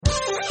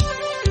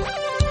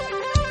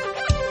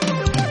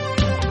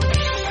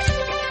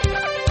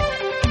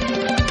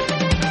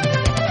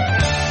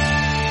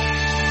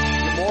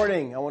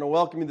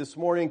welcome you this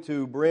morning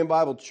to Berean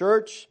Bible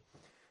Church.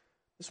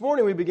 This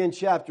morning we begin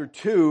chapter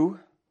 2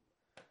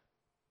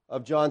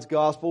 of John's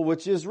Gospel,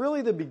 which is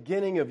really the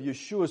beginning of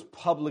Yeshua's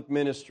public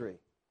ministry.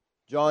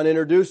 John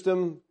introduced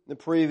him in the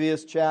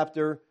previous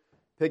chapter,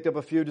 picked up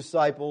a few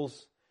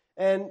disciples.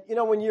 And, you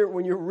know, when you're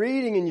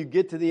reading and you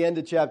get to the end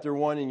of chapter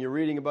 1 and you're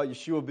reading about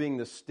Yeshua being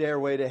the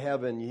stairway to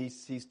heaven,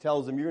 he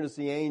tells them you're going to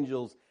see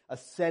angels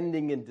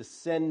ascending and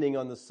descending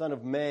on the Son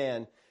of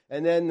Man.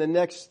 And then the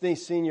next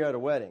scene, you're at a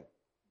wedding.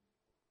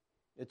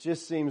 It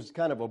just seems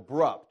kind of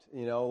abrupt,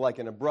 you know, like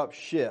an abrupt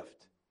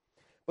shift.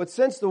 But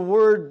since the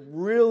Word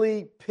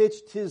really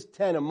pitched His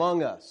tent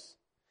among us,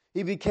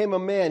 He became a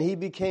man, He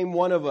became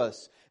one of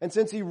us. And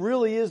since He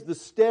really is the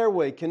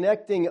stairway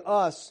connecting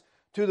us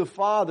to the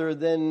Father,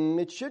 then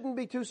it shouldn't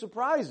be too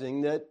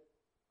surprising that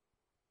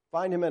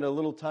find Him at a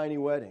little tiny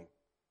wedding,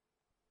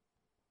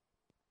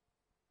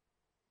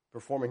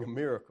 performing a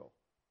miracle.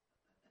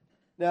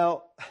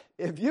 Now,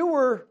 if you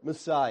were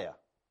Messiah,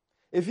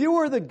 if you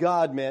were the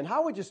God-man,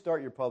 how would you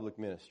start your public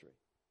ministry?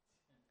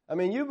 I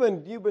mean, you've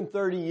been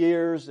 30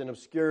 years in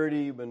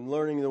obscurity. You've been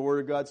learning the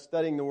Word of God,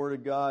 studying the Word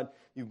of God.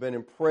 You've been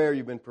in prayer.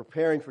 You've been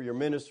preparing for your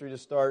ministry to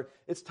start.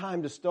 It's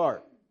time to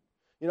start.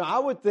 You know, I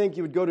would think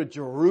you would go to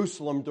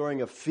Jerusalem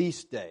during a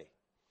feast day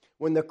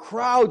when the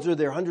crowds are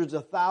there, hundreds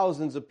of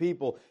thousands of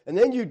people, and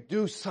then you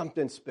do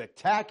something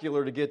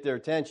spectacular to get their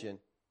attention.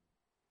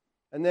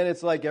 And then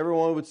it's like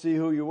everyone would see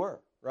who you were,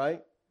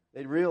 right?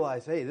 They'd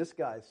realize, hey, this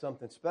guy is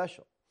something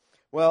special.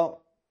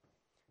 Well,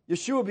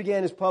 Yeshua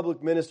began His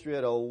public ministry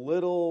at a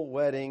little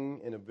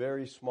wedding in a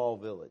very small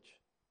village.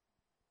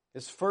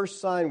 His first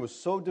sign was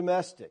so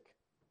domestic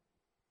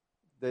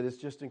that it's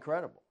just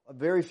incredible.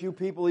 Very few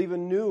people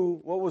even knew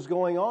what was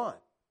going on.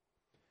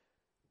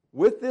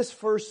 With this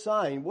first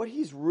sign, what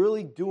He's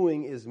really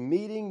doing is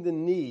meeting the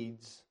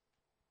needs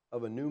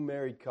of a new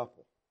married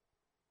couple.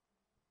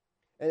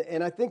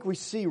 And I think we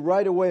see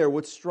right away, or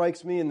what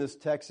strikes me in this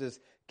text is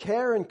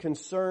care and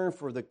concern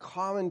for the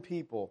common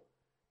people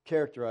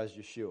characterized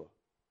Yeshua.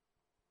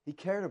 He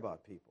cared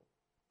about people.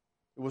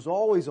 It was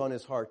always on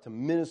His heart to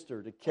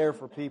minister, to care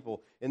for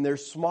people in their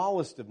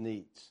smallest of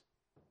needs.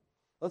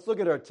 Let's look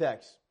at our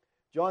text.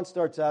 John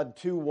starts out in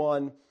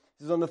 2:1.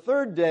 He says, on the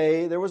third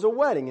day there was a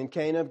wedding in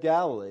Cana of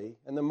Galilee,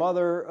 and the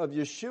mother of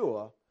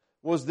Yeshua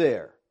was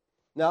there.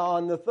 Now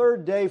on the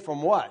third day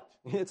from what?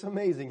 It's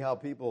amazing how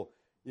people,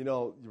 you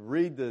know,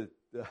 read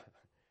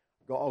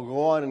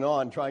go on and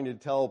on trying to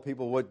tell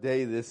people what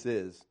day this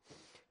is.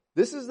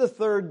 This is the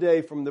third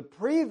day from the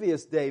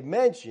previous day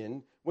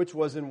mentioned, which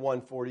was in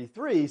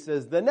 143. He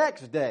says the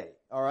next day,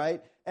 all right?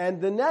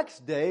 And the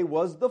next day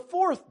was the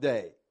fourth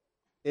day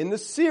in the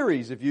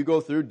series, if you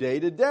go through day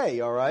to day,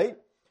 all right?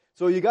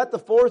 So you got the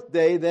fourth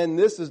day, then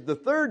this is the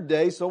third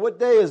day. So what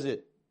day is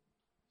it?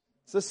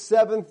 It's the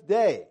seventh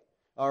day,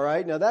 all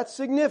right? Now that's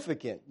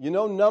significant. You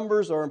know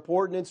numbers are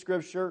important in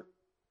Scripture.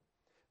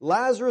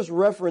 Lazarus'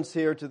 reference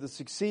here to the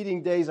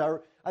succeeding days,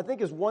 I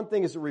think is one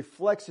thing is it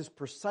reflects his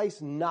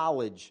precise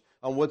knowledge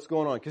on what's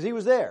going on. Because he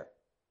was there.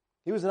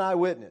 He was an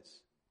eyewitness.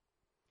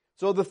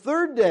 So the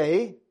third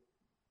day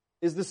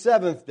is the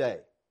seventh day.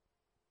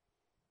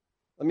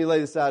 Let me lay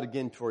this out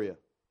again for you.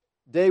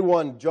 Day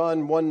 1,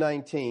 John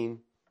 1:19,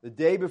 the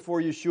day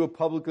before Yeshua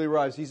publicly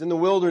arrives. He's in the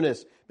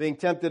wilderness being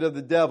tempted of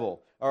the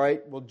devil. All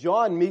right, well,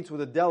 John meets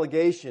with a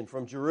delegation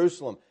from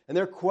Jerusalem, and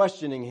they're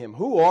questioning him.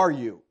 Who are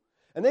you?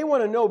 And they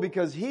want to know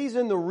because he's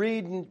in the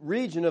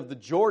region of the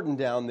Jordan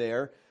down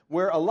there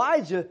where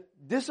Elijah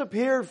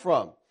disappeared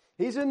from.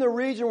 He's in the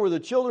region where the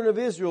children of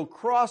Israel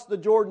crossed the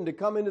Jordan to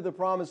come into the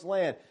promised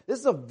land. This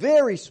is a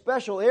very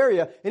special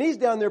area, and he's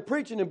down there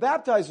preaching and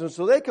baptizing them.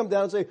 So they come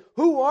down and say,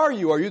 who are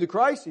you? Are you the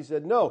Christ? He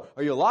said, no.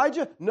 Are you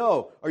Elijah?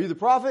 No. Are you the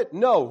prophet?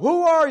 No.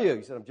 Who are you?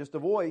 He said, I'm just a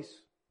voice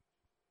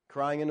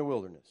crying in the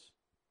wilderness.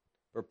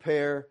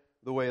 Prepare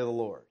the way of the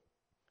Lord.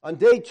 On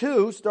day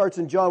 2, starts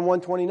in John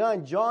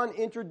 1:29, John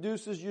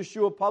introduces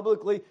Yeshua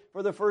publicly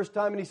for the first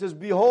time, and he says,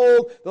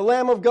 behold, the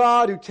Lamb of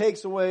God who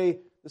takes away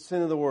the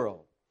sin of the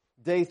world.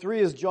 Day 3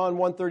 is John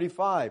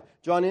 1:35.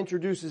 John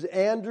introduces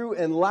Andrew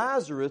and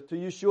Lazarus to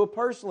Yeshua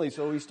personally,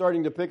 so he's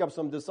starting to pick up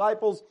some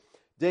disciples.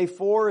 Day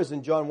 4 is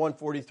in John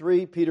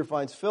 1:43. Peter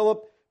finds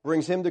Philip,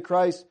 brings him to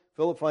Christ.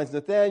 Philip finds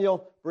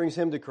Nathanael, brings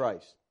him to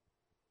Christ.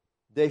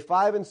 Day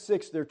 5 and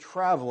 6, they're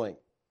traveling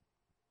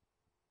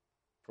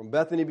from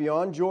Bethany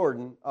beyond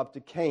Jordan up to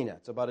Cana.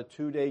 It's about a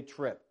 2-day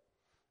trip.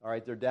 All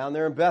right, they're down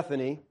there in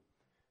Bethany,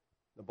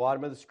 the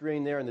bottom of the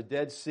screen there in the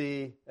Dead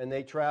Sea, and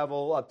they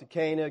travel up to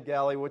Cana,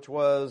 Galilee, which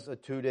was a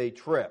 2-day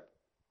trip.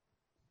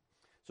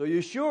 So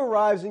Yeshua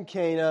arrives in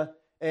Cana,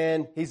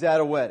 and he's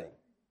at a wedding.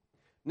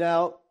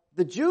 Now,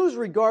 the Jews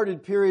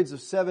regarded periods of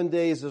 7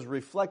 days as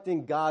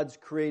reflecting God's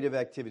creative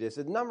activity. I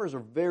said numbers are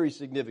very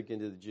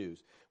significant to the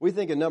Jews. We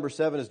think of number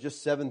 7 as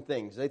just 7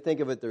 things. They think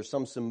of it, there's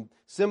some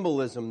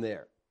symbolism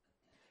there.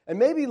 And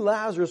maybe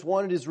Lazarus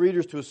wanted his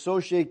readers to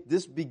associate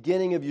this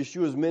beginning of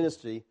Yeshua's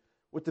ministry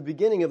with the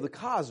beginning of the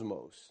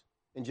cosmos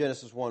in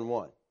Genesis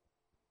 1:1,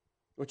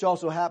 which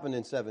also happened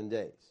in 7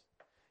 days.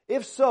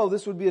 If so,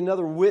 this would be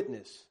another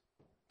witness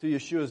to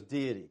Yeshua's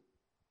deity.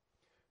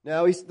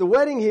 Now, the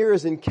wedding here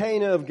is in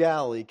Cana of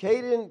Galilee.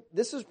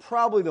 This is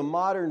probably the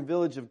modern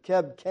village of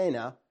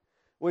Cana,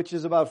 which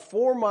is about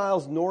 4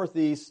 miles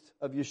northeast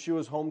of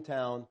Yeshua's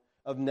hometown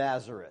of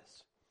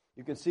Nazareth.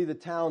 You can see the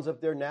towns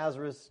up there,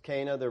 Nazareth,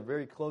 Cana. They're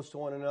very close to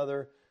one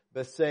another.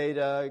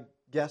 Bethsaida,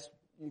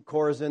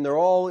 Chorazin, they're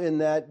all in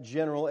that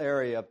general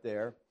area up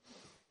there.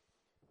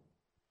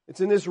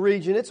 It's in this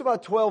region. It's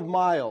about 12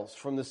 miles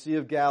from the Sea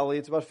of Galilee.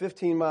 It's about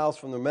 15 miles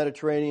from the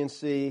Mediterranean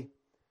Sea.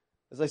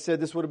 As I said,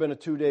 this would have been a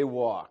 2-day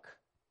walk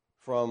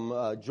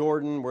from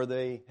Jordan where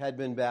they had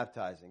been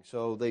baptizing.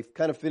 So they've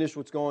kind of finished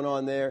what's going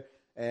on there,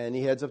 and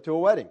he heads up to a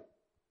wedding.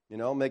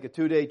 Make a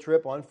 2-day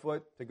trip on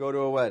foot to go to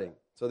a wedding.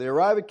 So they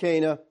arrive at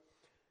Cana.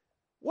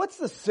 What's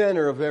the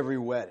center of every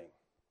wedding?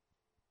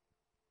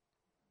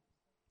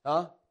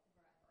 Huh?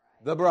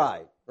 The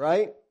bride,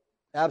 right?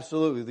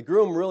 Absolutely. The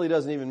groom really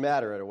doesn't even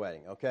matter at a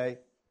wedding, okay?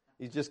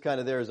 He's just kind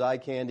of there as eye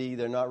candy.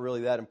 They're not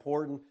really that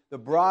important. The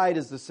bride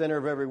is the center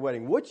of every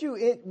wedding. What's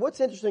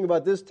interesting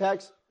about this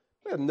text?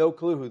 We have no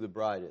clue who the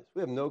bride is.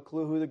 We have no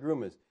clue who the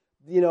groom is.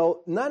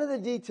 None of the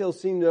details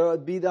seem to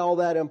be all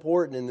that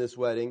important in this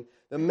wedding.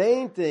 The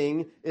main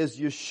thing is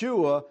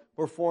Yeshua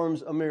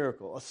performs a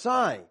miracle, a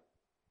sign.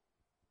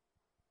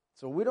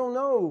 So we don't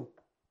know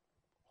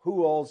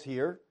who all's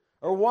here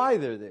or why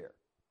they're there.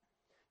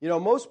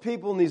 Most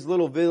people in these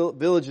little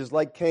villages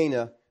like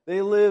Cana,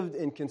 they lived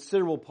in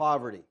considerable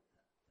poverty.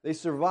 They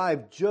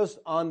survived just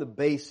on the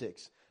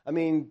basics. I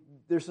mean,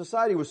 their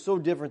society was so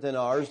different than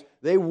ours.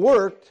 They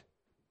worked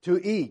to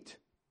eat.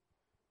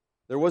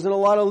 There wasn't a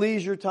lot of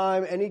leisure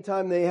time. Any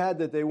time they had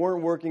that they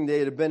weren't working, they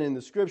had been in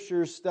the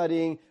scriptures,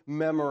 studying,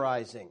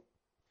 memorizing.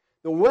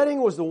 The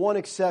wedding was the one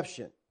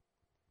exception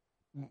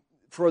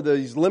for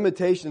these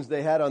limitations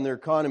they had on their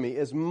economy.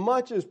 As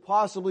much as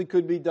possibly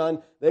could be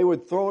done, they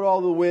would throw it all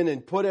to the wind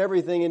and put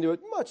everything into it,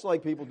 much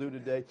like people do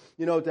today,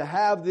 to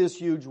have this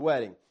huge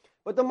wedding.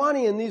 But the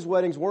money in these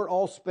weddings weren't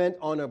all spent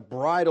on a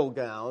bridal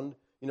gown,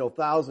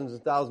 thousands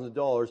and thousands of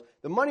dollars.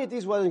 The money at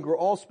these weddings were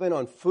all spent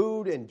on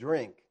food and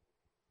drink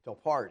to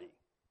party.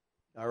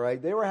 All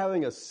right? They were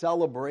having a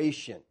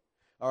celebration.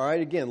 All right?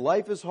 Again,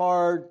 life is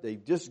hard. They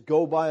just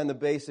go by on the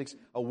basics.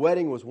 A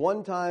wedding was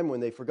one time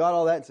when they forgot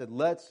all that and said,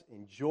 let's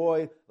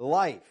enjoy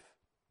life.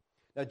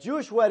 Now,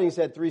 Jewish weddings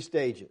had 3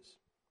 stages.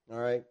 All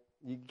right?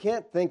 You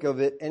can't think of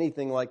it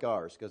anything like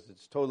ours because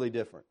it's totally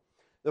different.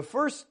 The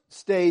first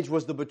stage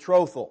was the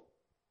betrothal.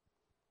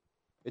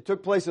 It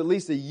took place at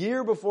least a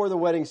year before the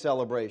wedding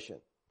celebration.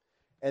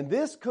 And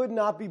this could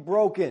not be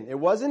broken. It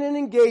wasn't an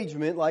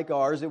engagement like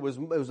ours. It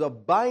was a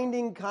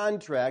binding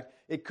contract.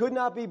 It could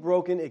not be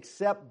broken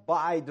except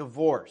by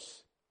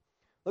divorce.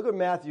 Look what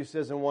Matthew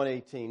says in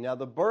 1:18. Now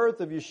the birth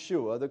of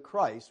Yeshua, the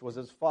Christ, was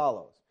as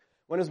follows.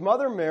 When his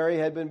mother Mary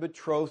had been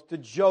betrothed to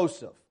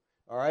Joseph.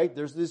 All right,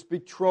 there's this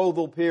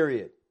betrothal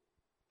period.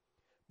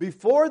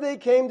 Before they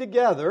came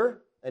together,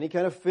 any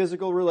kind of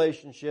physical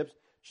relationships,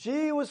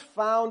 she was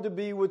found to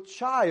be with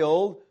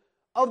child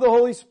of the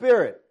Holy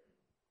Spirit.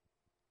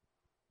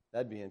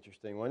 That'd be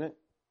interesting, wouldn't it?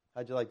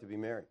 How'd you like to be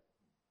married?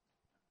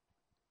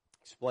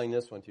 Explain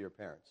this one to your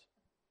parents.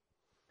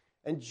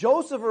 And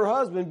Joseph, her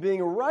husband, being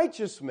a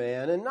righteous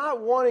man and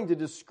not wanting to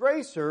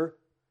disgrace her,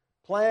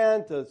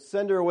 planned to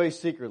send her away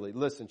secretly.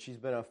 Listen, she's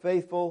been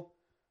unfaithful.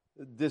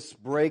 This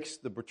breaks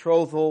the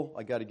betrothal.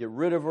 I got to get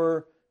rid of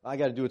her. I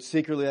got to do it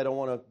secretly. I don't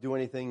want to do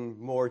anything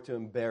more to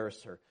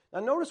embarrass her. Now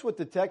notice what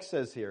the text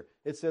says here.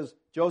 It says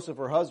Joseph,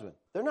 her husband.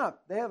 They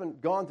haven't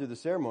gone through the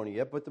ceremony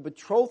yet, but the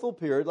betrothal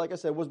period, like I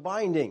said, was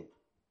binding.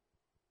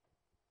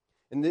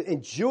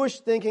 In Jewish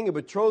thinking, a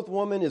betrothed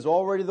woman is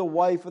already the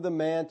wife of the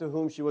man to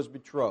whom she was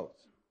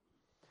betrothed.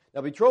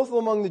 Now, betrothal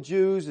among the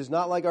Jews is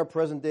not like our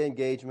present-day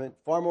engagement,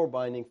 far more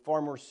binding,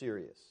 far more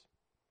serious.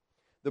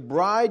 The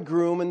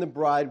bridegroom and the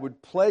bride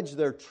would pledge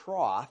their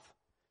troth,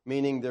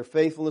 meaning their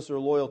faithfulness or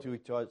loyalty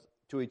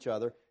to each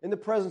other, in the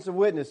presence of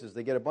witnesses.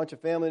 They get a bunch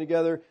of family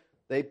together,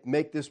 they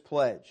make this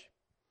pledge.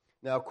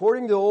 Now,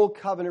 according to Old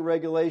Covenant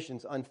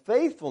regulations,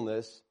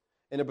 unfaithfulness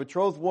in a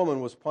betrothed woman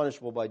was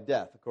punishable by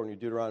death, according to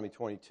Deuteronomy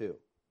 22.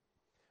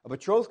 A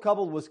betrothed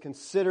couple was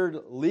considered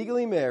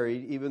legally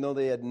married, even though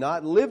they had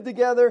not lived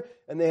together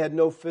and they had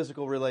no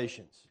physical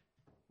relations.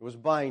 It was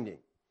binding.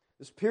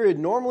 This period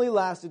normally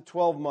lasted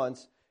 12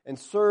 months and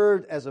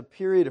served as a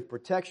period of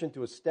protection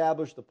to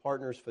establish the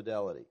partner's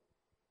fidelity.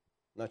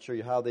 I'm not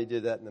sure how they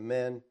did that in the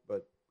men,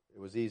 but it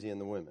was easy in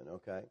the women,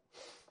 okay?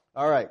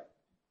 All right.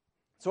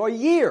 So a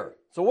year.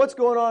 So what's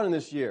going on in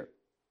this year?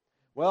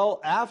 Well,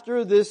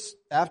 after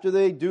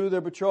they do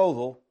their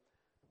betrothal,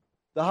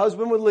 the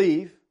husband would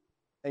leave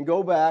and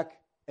go back,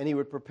 and he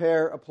would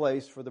prepare a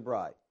place for the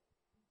bride.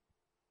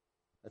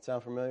 That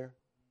sound familiar?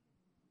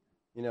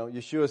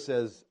 Yeshua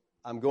says,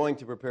 I'm going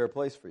to prepare a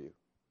place for you.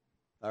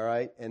 All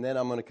right? And then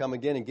I'm going to come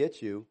again and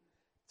get you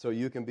so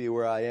you can be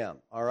where I am.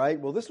 All right?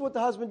 Well, this is what the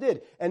husband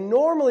did. And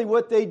normally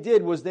what they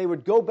did was they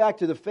would go back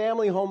to the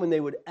family home and they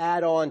would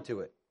add on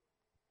to it.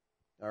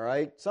 All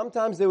right?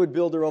 Sometimes they would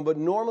build their own, but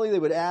normally they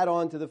would add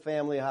on to the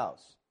family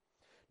house.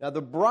 Now,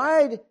 the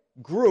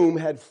bridegroom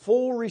had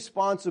full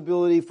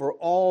responsibility for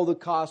all the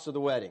costs of the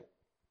wedding.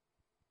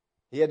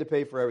 He had to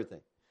pay for everything.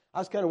 I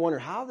was kind of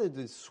wondering, how did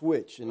this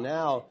switch? And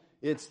now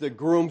it's the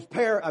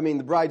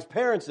the bride's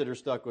parents that are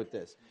stuck with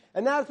this.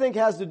 And that, I think,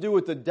 has to do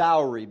with the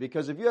dowry,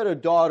 because if you had a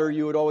daughter,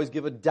 you would always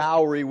give a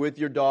dowry with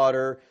your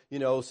daughter,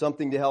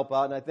 something to help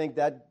out. And I think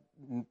that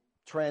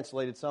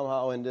translated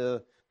somehow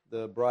into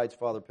the bride's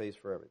father pays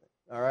for everything.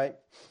 All right?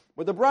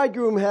 But the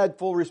bridegroom had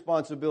full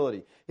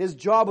responsibility. His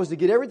job was to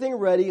get everything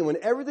ready, and when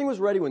everything was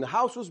ready, when the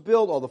house was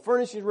built, all the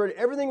furnishings were ready,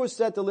 everything was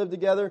set to live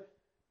together,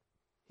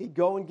 he'd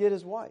go and get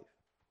his wife.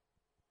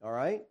 All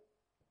right?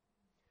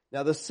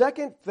 Now, the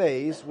second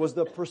phase was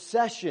the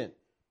procession.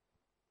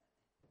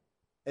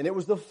 And it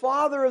was the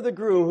father of the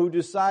groom who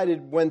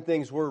decided when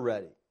things were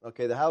ready.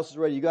 Okay, the house is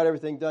ready. You got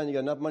everything done. You got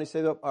enough money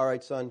saved up. All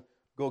right, son,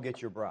 go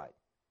get your bride.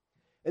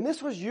 And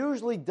this was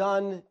usually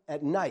done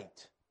at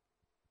night,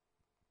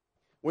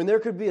 when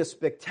there could be a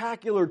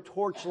spectacular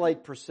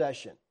torchlight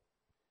procession.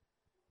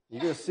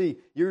 You're going to see,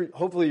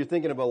 hopefully you're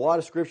thinking about a lot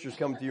of scriptures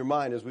coming to your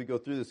mind as we go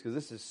through this, because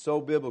this is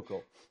so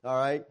biblical. All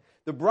right?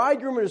 The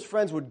bridegroom and his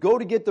friends would go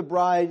to get the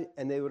bride,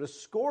 and they would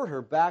escort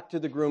her back to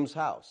the groom's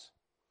house.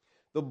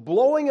 The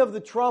blowing of the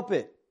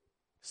trumpet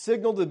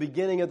signaled the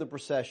beginning of the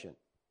procession.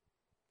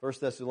 1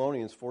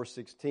 Thessalonians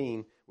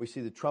 4:16, we see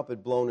the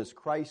trumpet blown as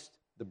Christ,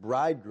 the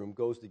bridegroom,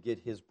 goes to get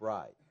his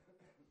bride.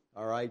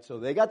 All right, so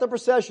they got the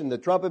procession. The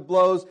trumpet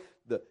blows.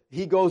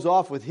 He goes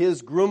off with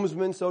his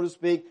groomsmen, so to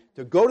speak,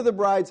 to go to the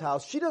bride's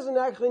house. She doesn't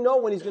actually know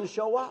when he's going to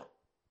show up.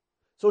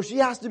 So she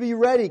has to be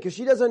ready because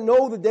she doesn't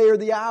know the day or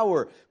the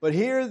hour. But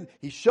here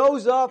he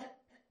shows up,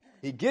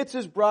 he gets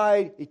his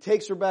bride, he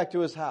takes her back to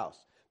his house.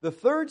 The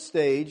third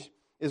stage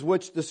is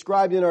what's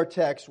described in our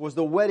text was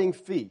the wedding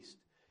feast.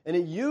 And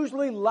it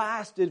usually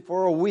lasted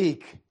for a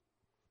week.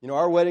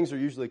 Our weddings are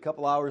usually a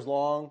couple hours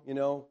long,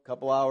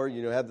 couple hours,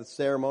 have the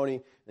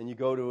ceremony, and you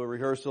go to a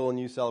rehearsal and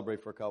you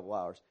celebrate for a couple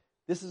hours.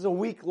 This is a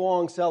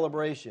week-long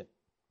celebration,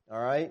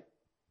 all right?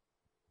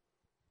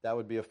 That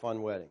would be a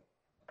fun wedding.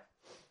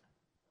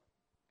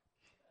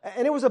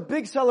 And it was a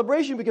big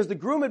celebration because the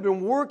groom had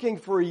been working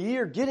for a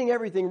year, getting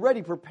everything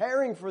ready,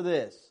 preparing for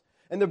this.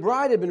 And the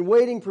bride had been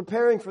waiting,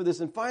 preparing for this.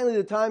 And finally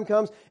the time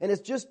comes, and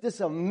it's just this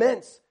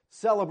immense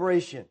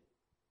celebration.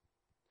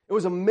 It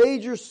was a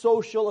major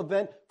social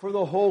event for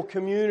the whole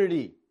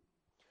community.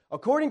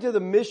 According to the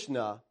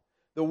Mishnah,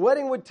 the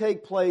wedding would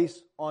take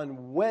place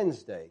on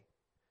Wednesday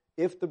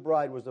if the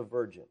bride was a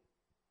virgin.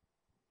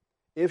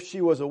 If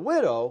she was a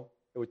widow,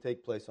 it would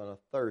take place on a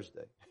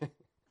Thursday.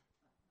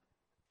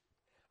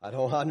 I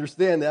don't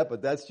understand that,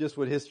 but that's just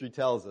what history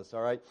tells us,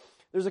 all right?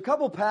 There's a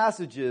couple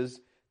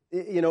passages,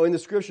 in the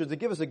Scriptures that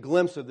give us a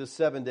glimpse of this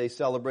 7-day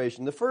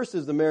celebration. The first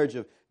is the marriage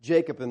of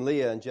Jacob and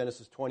Leah in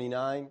Genesis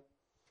 29.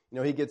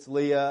 He gets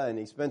Leah and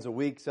he spends a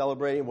week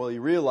celebrating. Well, he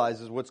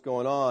realizes what's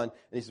going on, and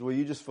he says, well,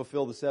 you just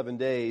fulfill the 7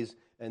 days,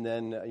 and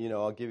then,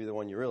 I'll give you the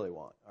one you really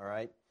want, all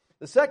right?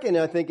 The second,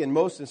 I think, and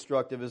most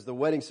instructive is the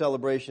wedding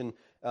celebration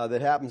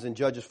that happens in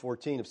Judges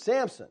 14 of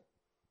Samson,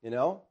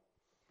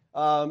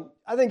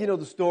 I think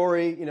the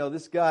story.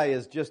 This guy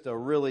is just a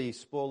really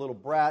spoiled little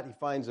brat. He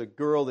finds a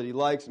girl that he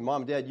likes, and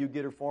Mom, Dad, you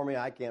get her for me.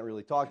 I can't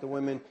really talk to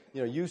women.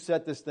 You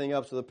set this thing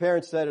up. So the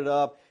parents set it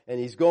up, and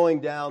he's going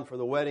down for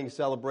the wedding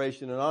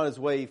celebration. And on his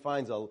way, he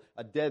finds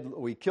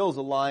he kills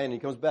a lion. And he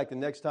comes back the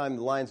next time.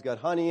 The lion's got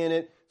honey in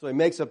it. So he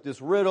makes up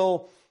this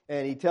riddle,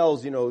 and he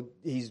tells,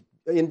 he's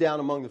down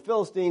among the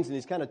Philistines, and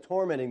he's kind of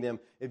tormenting them.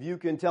 If you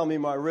can tell me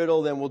my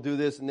riddle, then we'll do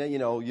this, and then,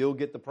 you'll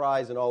get the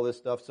prize and all this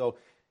stuff. So,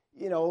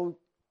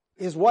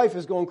 his wife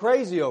is going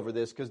crazy over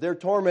this because they're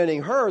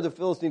tormenting her. The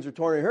Philistines are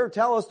tormenting her.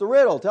 Tell us the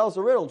riddle. Tell us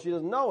the riddle. And she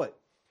doesn't know it.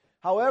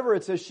 However,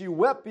 it says she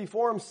wept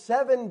before him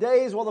 7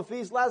 days while the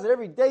feast lasted.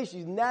 Every day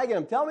she's nagging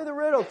him. Tell me the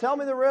riddle. Tell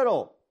me the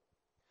riddle.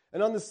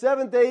 And on the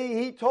 7th day,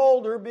 he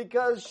told her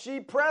because she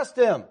pressed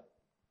him.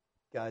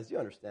 Guys, you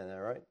understand that,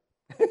 right?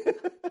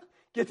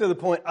 Get to the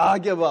point. I'll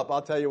give up.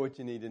 I'll tell you what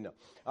you need to know.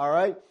 All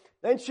right?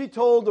 Then she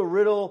told the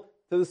riddle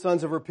to the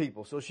sons of her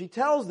people. So she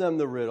tells them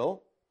the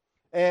riddle.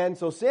 And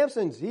so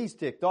he's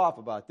ticked off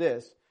about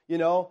this,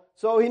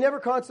 So he never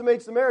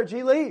consummates the marriage.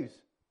 He leaves.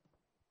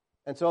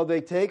 And so they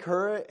take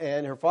her,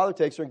 and her father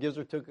takes her and gives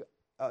her to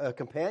a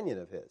companion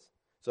of his.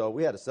 So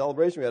we had a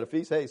celebration. We had a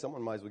feast. Hey,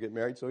 someone might as well get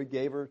married. So he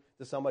gave her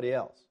to somebody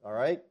else. All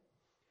right?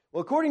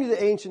 Well, according to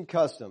the ancient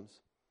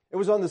customs, it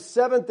was on the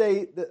 7th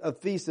day of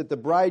feast that the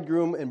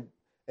bridegroom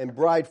and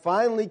bride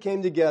finally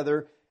came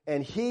together,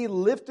 and he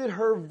lifted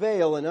her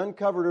veil and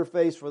uncovered her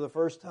face for the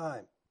first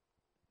time.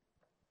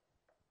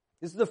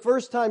 This is the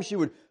first time she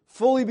would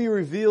fully be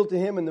revealed to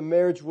him and the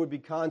marriage would be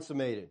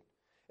consummated.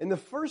 In the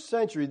first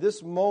century,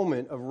 this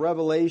moment of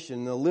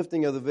revelation, the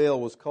lifting of the veil,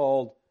 was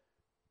called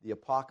the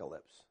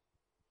apocalypse,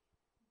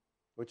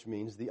 which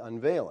means the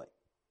unveiling.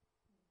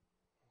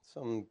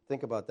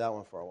 Think about that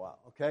one for a while,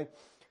 okay?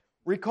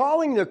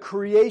 Recalling the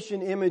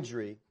creation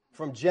imagery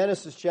from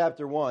Genesis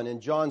chapter 1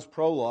 in John's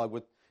prologue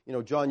with,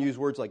 John used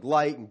words like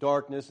light and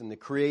darkness and the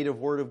creative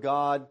word of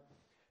God.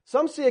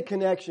 Some see a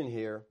connection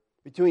here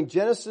between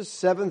Genesis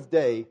 7th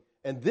day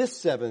and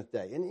this 7th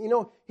day. And,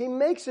 he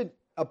makes it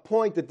a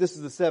point that this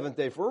is the 7th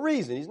day for a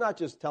reason. He's not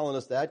just telling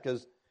us that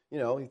because,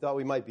 he thought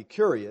we might be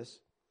curious.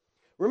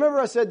 Remember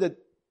I said that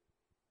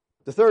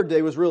the third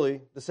day was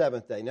really the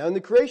seventh day. Now, in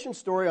the creation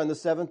story, on the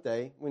seventh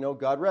day, we know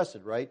God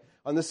rested, right?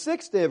 On the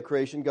sixth day of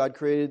creation, God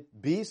created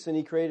beasts and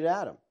He created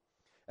Adam.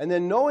 And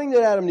then knowing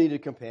that Adam needed a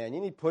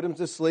companion, He put him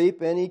to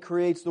sleep and He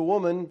creates the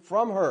woman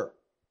from her.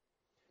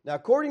 Now,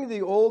 according to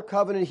the Old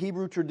Covenant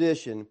Hebrew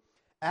tradition,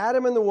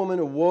 Adam and the woman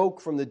awoke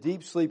from the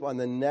deep sleep on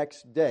the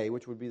next day,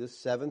 which would be the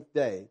seventh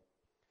day,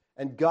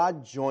 and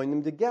God joined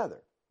them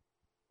together.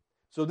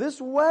 So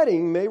this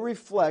wedding may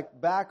reflect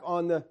back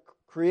on the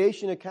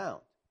creation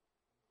account.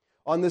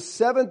 On the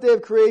seventh day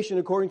of creation,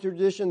 according to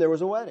tradition, there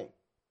was a wedding.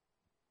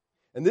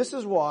 And this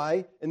is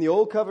why, in the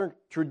Old Covenant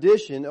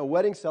tradition, a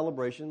wedding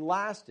celebration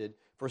lasted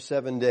for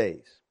 7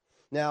 days.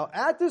 Now,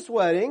 at this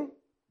wedding,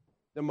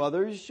 the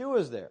mother of Yeshua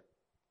is there.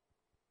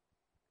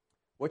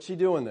 What's she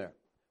doing there?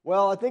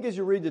 Well, I think as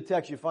you read the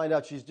text, you find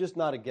out she's just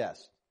not a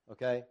guest,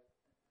 okay?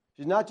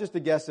 She's not just a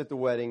guest at the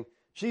wedding.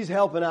 She's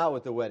helping out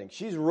with the wedding.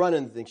 She's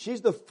running things.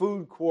 She's the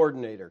food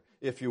coordinator,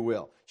 if you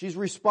will. She's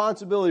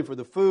responsibility for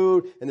the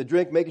food and the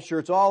drink, making sure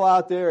it's all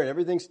out there and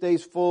everything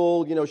stays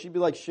full. She'd be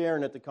like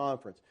Sharon at the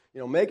conference.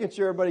 Making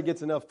sure everybody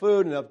gets enough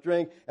food, enough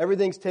drink,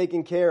 everything's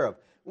taken care of.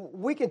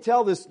 We can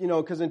tell this,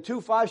 because in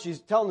 2:5, she's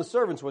telling the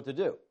servants what to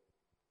do.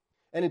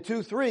 And in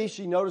 2:3,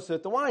 she noticed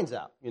that the wine's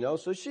out,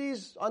 so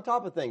she's on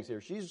top of things here.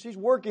 She's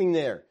working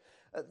there.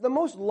 The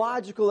most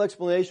logical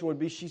explanation would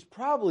be she's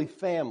probably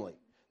family.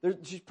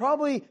 She's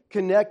probably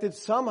connected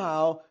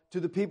somehow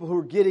to the people who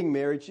are getting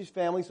married. She's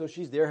family, so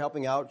she's there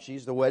helping out.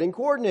 She's the wedding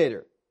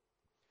coordinator.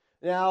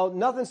 Now,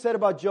 nothing said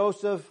about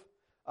Joseph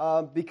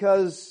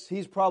because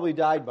he's probably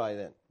died by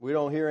then. We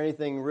don't hear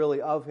anything really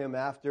of him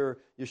after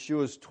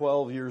Yeshua's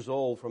 12 years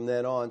old from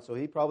then on, so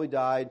he probably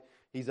died.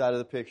 He's out of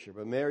the picture.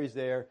 But Mary's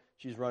there.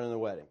 She's running the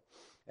wedding.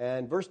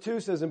 And verse 2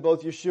 says, and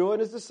both Yeshua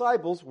and his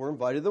disciples were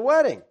invited to the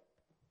wedding.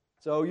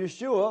 So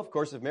Yeshua, of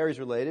course, if Mary's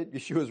related,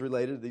 Yeshua's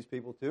related to these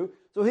people too.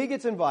 So he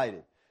gets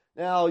invited.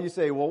 Now you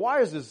say, well,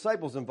 why is the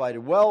disciples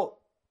invited? Well,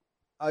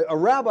 a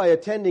rabbi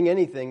attending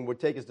anything would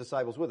take his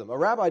disciples with him. A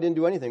rabbi didn't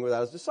do anything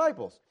without his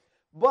disciples.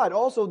 But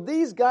also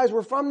these guys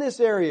were from this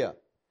area.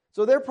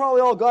 So they're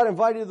probably all got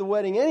invited to the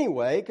wedding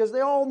anyway because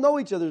they all know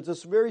each other.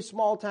 It's a very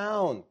small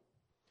town.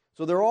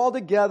 So they're all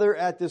together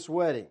at this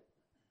wedding.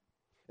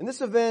 And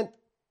this event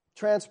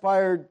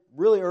transpired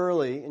really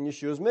early in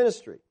Yeshua's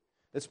ministry.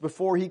 It's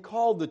before He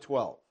called the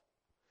 12.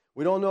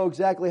 We don't know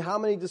exactly how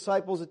many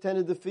disciples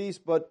attended the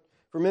feast, but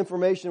from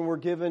information we're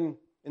given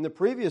in the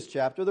previous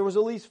chapter, there was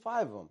at least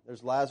 5 of them.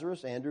 There's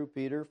Lazarus, Andrew,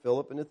 Peter,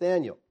 Philip, and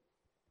Nathanael.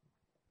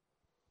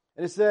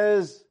 And it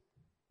says,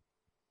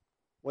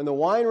 when the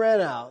wine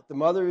ran out, the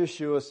mother of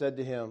Yeshua said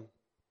to him,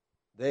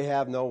 they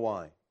have no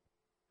wine.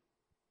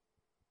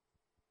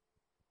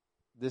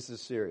 This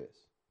is serious.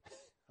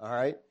 All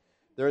right?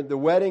 The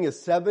wedding, a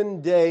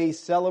 7-day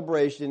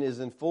celebration, is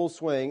in full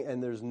swing,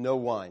 and there's no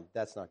wine.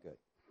 That's not good.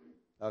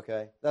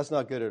 Okay? That's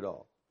not good at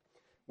all.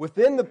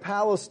 Within the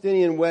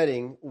Palestinian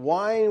wedding,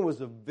 wine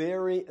was a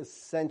very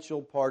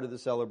essential part of the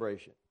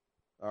celebration.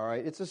 All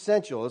right? It's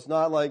essential. It's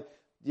not like,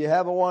 do you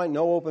have a wine?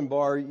 No open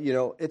bar.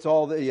 It's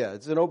all there. Yeah,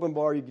 it's an open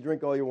bar. You can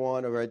drink all you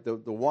want. All right? The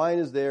wine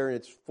is there, and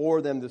it's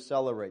for them to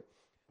celebrate.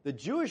 The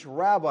Jewish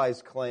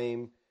rabbis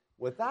claim,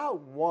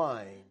 without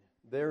wine,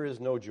 there is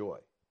no joy.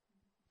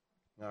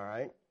 All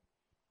right?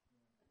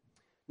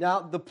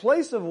 Now, the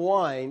place of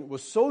wine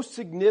was so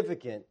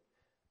significant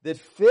that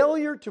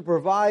failure to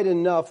provide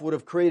enough would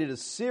have created a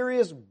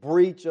serious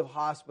breach of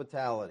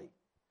hospitality.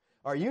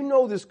 All right, you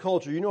know this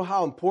culture. You know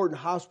how important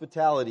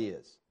hospitality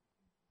is.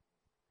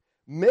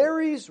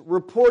 Mary's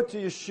report to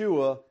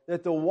Yeshua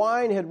that the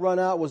wine had run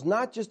out was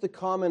not just a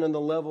comment on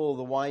the level of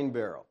the wine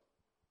barrel.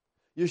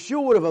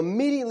 Yeshua would have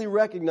immediately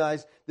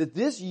recognized that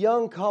this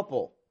young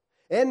couple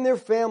and their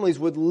families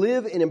would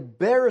live in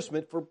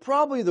embarrassment for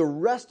probably the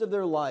rest of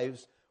their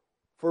lives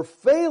for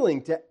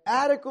failing to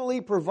adequately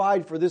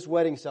provide for this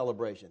wedding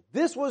celebration.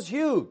 This was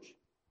huge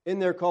in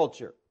their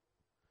culture.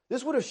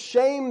 This would have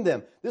shamed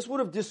them. This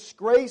would have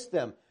disgraced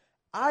them.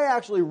 I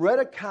actually read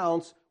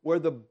accounts where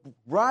the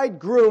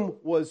bridegroom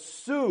was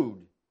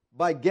sued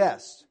by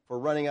guests for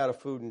running out of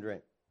food and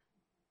drink.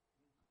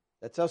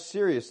 That's how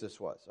serious this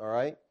was, all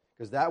right?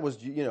 Because that was,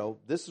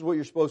 this is what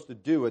you're supposed to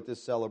do at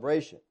this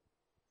celebration.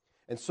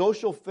 And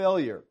social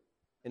failure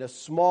in a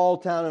small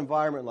town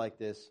environment like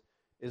this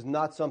is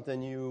not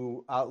something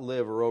you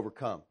outlive or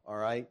overcome, all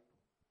right?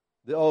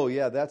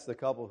 That's the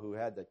couple who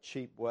had the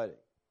cheap wedding.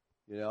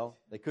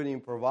 They couldn't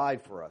even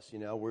provide for us.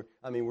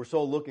 We're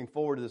so looking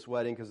forward to this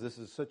wedding because this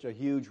is such a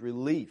huge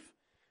relief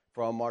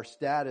from our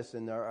status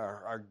and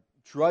our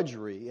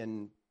drudgery,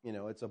 and,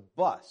 it's a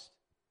bust.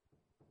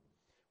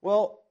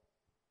 Well,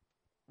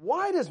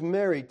 why does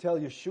Mary tell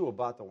Yeshua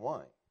about the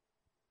wine?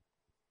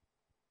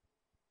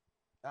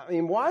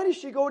 Why does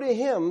she go to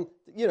him?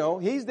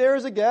 He's there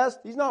as a guest.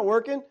 He's not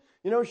working.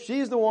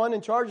 She's the one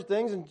in charge of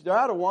things, and they're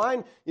out of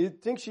wine.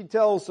 You'd think she'd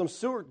tell some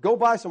steward, go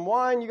buy some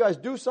wine. You guys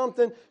do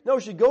something. No,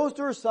 she goes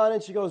to her son,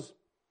 and she goes,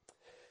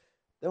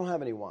 they don't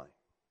have any wine.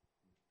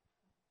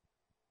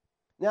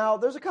 Now,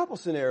 there's a couple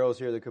scenarios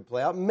here that could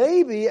play out.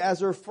 Maybe as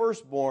her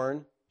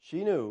firstborn,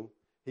 she knew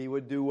he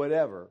would do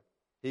whatever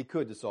he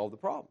could to solve the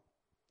problem.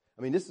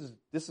 I mean, this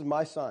is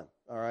my son,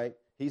 all right?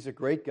 He's a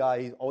great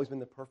guy. He's always been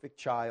the perfect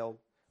child,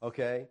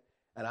 okay?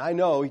 And I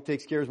know he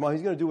takes care of his mom.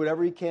 He's going to do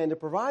whatever he can to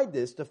provide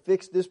this, to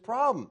fix this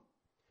problem.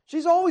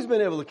 She's always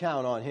been able to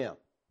count on him.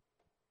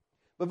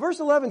 But verse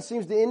 11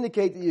 seems to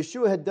indicate that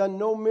Yeshua had done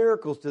no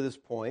miracles to this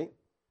point.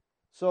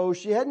 So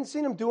she hadn't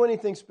seen him do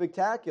anything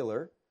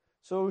spectacular.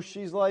 So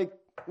she's like,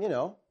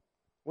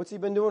 what's he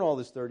been doing all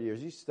this 30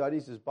 years? He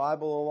studies his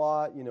Bible a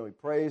lot. He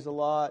prays a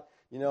lot.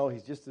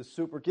 He's just a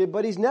super kid.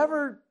 But he's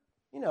never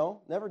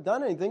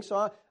done anything. So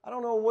I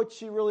don't know what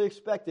she really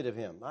expected of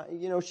him.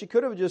 She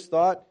could have just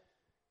thought,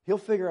 he'll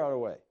figure out a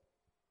way.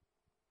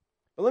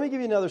 But let me give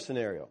you another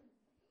scenario.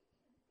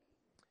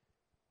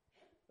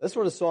 That's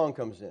where the song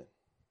comes in.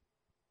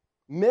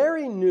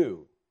 Mary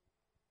knew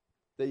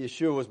that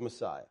Yeshua was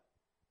Messiah.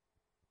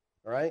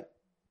 All right?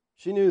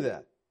 She knew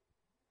that.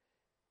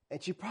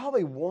 And she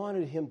probably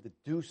wanted him to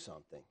do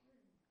something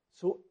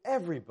so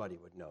everybody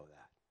would know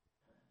that.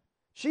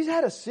 She's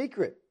had a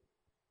secret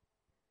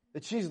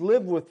that she's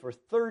lived with for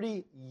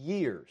 30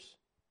 years.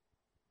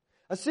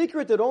 A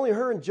secret that only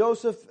her and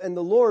Joseph and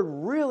the Lord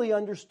really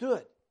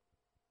understood.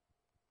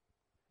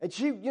 And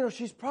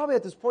she's probably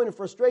at this point of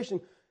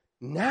frustration.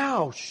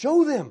 Now,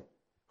 show them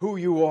who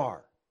you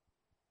are.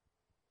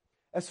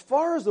 As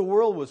far as the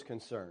world was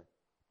concerned,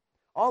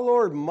 our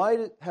Lord might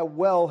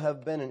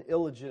have been an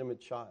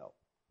illegitimate child.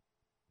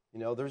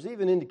 There's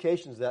even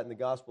indications of that in the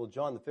Gospel of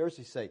John. The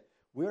Pharisees say,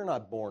 we're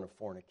not born of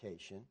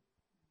fornication.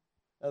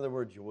 In other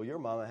words, well, your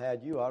mama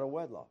had you out of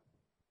wedlock.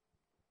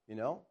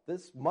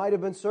 This might have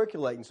been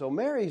circulating. So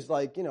Mary's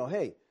like,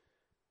 hey,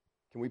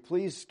 can we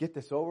please get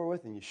this over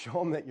with and you show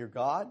them that you're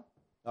God?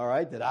 All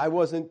right, that I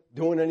wasn't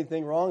doing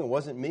anything wrong. It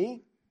wasn't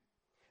me.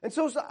 And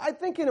so I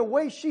think in a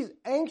way she's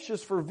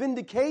anxious for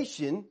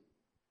vindication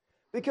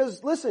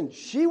because, listen,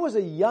 she was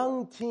a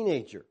young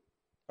teenager,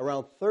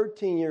 around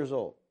 13 years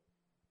old.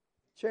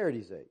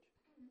 Charity's age.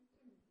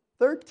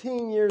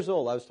 13 years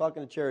old. I was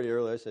talking to Charity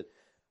earlier. I said,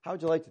 how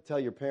would you like to tell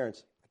your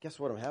parents, guess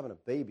what, I'm having a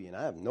baby and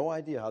I have no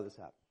idea how this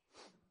happened?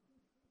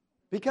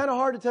 Be kind of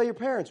hard to tell your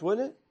parents,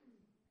 wouldn't it?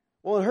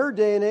 Well, in her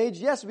day and age,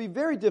 yes, it'd be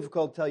very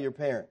difficult to tell your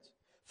parents.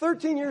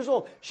 13 years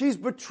old. She's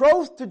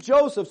betrothed to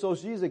Joseph, so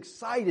she's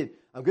excited.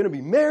 I'm going to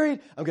be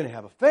married. I'm going to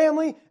have a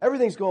family.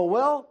 Everything's going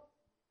well.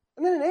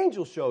 And then an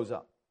angel shows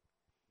up.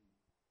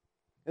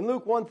 In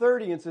Luke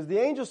 1:30, it says, the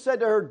angel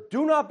said to her,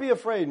 do not be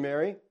afraid,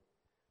 Mary.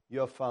 You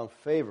have found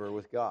favor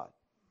with God.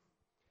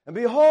 And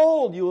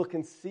behold, you will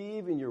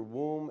conceive in your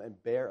womb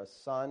and bear a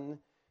son.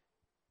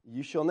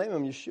 You shall name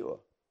him Yeshua.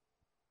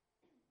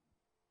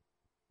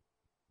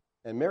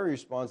 And Mary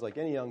responds like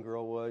any young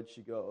girl would.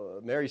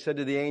 Mary said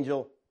to the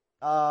angel,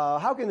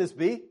 how can this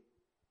be?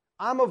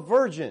 I'm a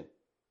virgin.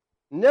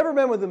 Never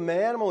been with a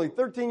man. I'm only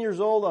 13 years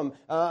old.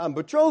 I'm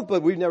betrothed,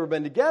 but we've never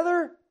been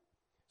together.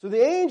 So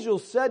the angel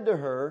said to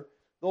her,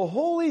 the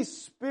Holy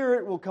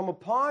Spirit will come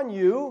upon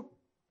you.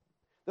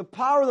 The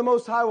power of the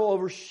Most High will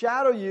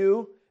overshadow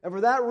you. And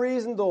for that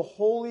reason, the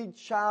Holy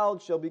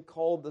Child shall be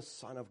called the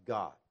Son of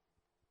God.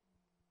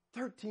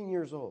 13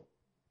 years old.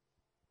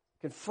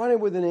 Confronted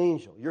with an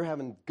angel. You're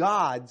having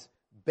God's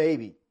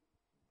baby.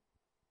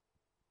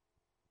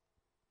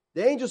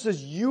 The angel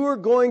says, you are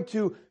going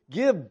to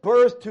give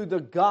birth to the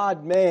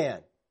God-man.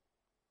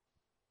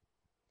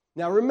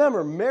 Now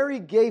remember, Mary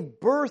gave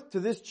birth to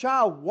this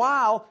child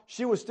while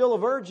she was still a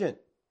virgin.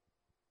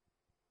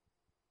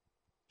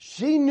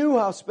 She knew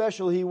how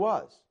special he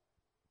was.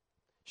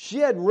 She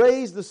had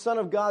raised the Son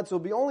of God, so it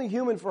would be only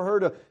human for her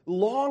to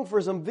long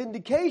for some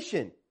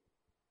vindication.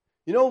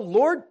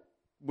 Lord,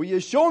 will you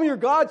show me your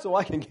God so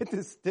I can get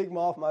this stigma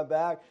off my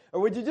back?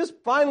 Or would you just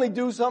finally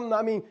do something?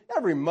 I mean,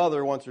 every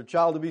mother wants her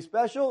child to be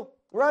special,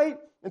 right?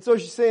 And so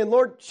she's saying,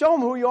 Lord, show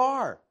them who you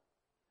are.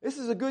 This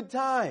is a good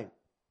time.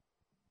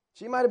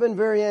 She might have been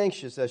very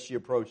anxious as she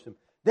approached him.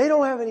 They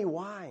don't have any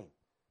wine.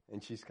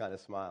 And she's kind of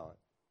smiling.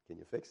 Can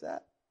you fix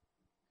that?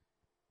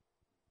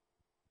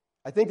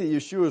 I think that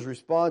Yeshua's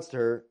response to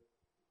her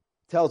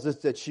tells us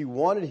that she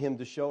wanted him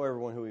to show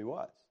everyone who he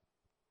was.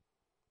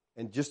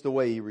 And just the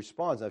way he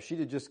responds. Now, if she'd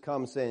have just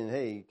come saying,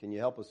 hey, can you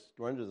help us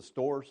run to the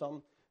store or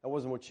something? That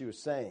wasn't what she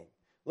was saying.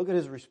 Look at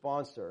his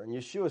response to her. And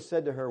Yeshua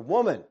said to her,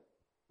 woman,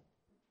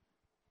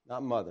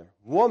 not mother,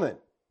 woman,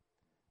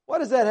 what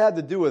does that have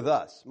to do with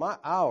us? My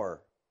hour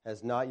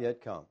has not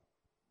yet come.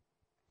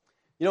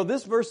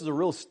 This verse is a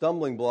real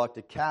stumbling block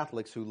to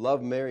Catholics who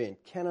love Mary and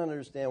cannot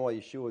understand why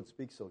Yeshua would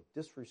speak so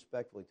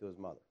disrespectfully to his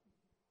mother.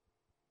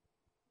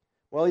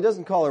 Well, he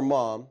doesn't call her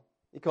mom.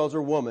 He calls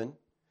her woman.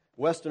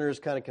 Westerners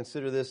kind of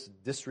consider this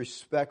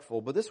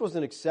disrespectful, but this was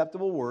an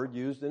acceptable word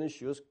used in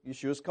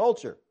Yeshua's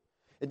culture.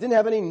 It didn't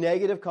have any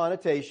negative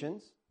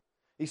connotations.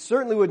 He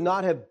certainly would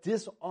not have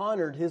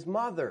dishonored his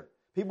mother.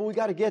 People, we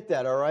got to get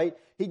that, all right?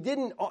 He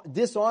didn't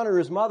dishonor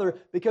his mother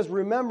because,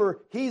 remember,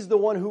 he's the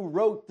one who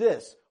wrote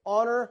this.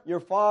 Honor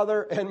your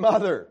father and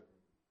mother,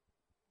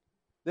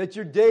 that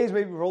your days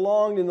may be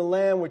prolonged in the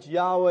land which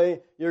Yahweh,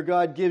 your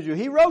God, gives you.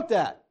 He wrote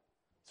that.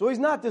 So he's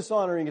not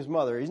dishonoring his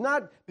mother. He's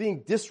not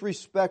being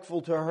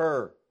disrespectful to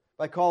her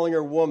by calling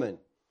her woman.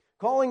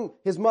 Calling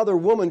his mother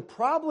woman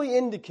probably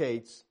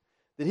indicates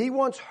that he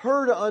wants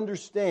her to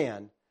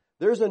understand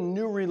there's a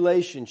new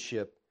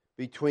relationship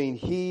between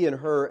he and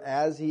her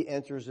as he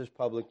enters his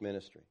public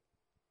ministry.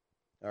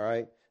 All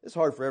right? It's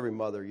hard for every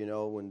mother,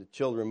 when the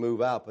children move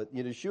out. But,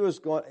 Yeshua's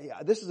going,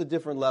 this is a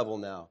different level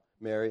now,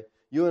 Mary.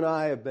 You and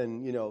I have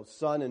been,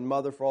 son and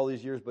mother for all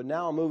these years, but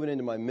now I'm moving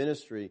into my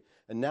ministry,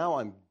 and now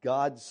I'm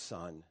God's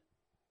son.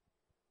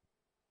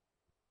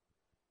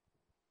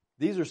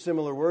 These are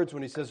similar words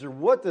when he says,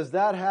 what does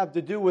that have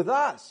to do with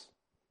us?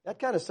 That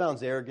kind of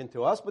sounds arrogant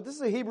to us, but this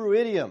is a Hebrew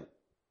idiom.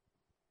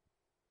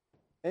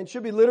 And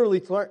should be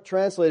literally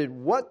translated,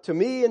 what to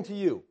me and to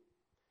you.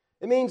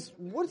 It means,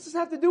 what does this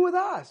have to do with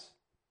us?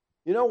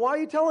 Why are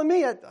you telling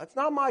me? That's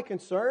not my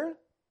concern.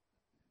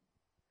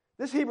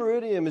 This Hebrew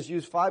idiom is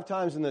used 5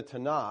 times in the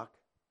Tanakh.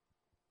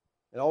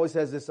 It always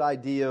has this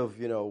idea of,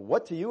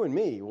 what to you and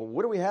me? Well,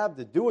 what do we have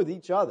to do with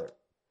each other?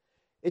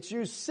 It's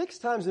used 6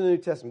 times in the New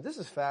Testament. This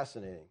is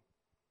fascinating.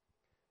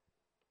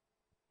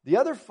 The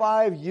other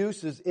 5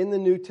 uses in the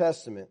New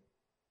Testament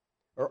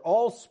are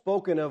all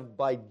spoken of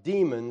by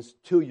demons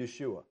to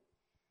Yeshua.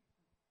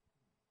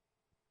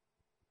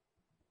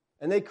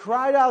 And they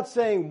cried out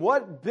saying,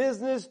 what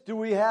business do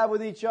we have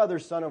with each other,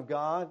 Son of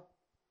God?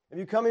 Have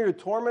you come here to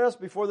torment us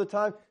before the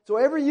time? So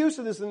every use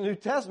of this in the New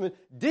Testament,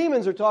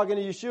 demons are talking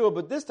to Yeshua,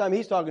 but this time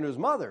he's talking to his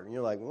mother. And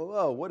you're like,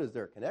 whoa, what is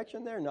there, a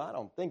connection there? No, I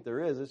don't think there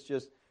is. It's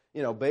just,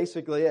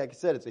 basically, like I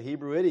said, it's a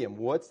Hebrew idiom.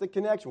 What's the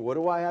connection? What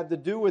do I have to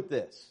do with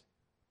this?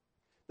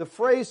 The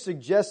phrase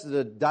suggested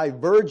a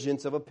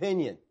divergence of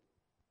opinion.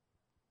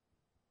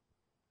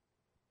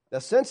 Now,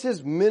 since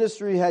his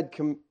ministry had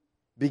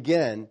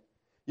began,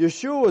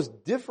 Yeshua was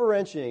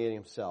differentiating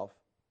himself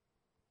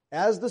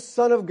as the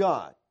Son of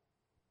God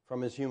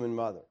from his human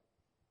mother.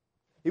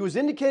 He was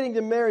indicating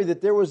to Mary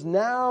that there was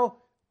now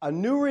a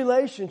new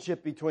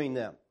relationship between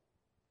them.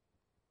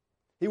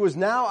 He was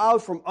now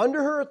out from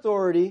under her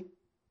authority,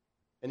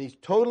 and he's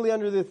totally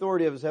under the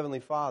authority of his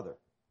heavenly Father.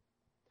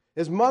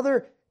 His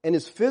mother and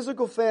his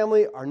physical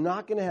family are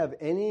not going to have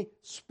any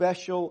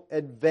special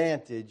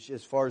advantage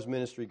as far as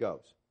ministry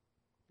goes.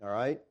 All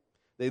right?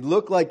 They'd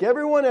look like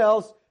everyone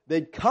else.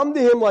 They'd come to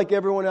him like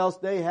everyone else.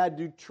 They had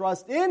to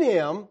trust in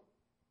him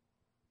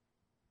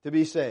to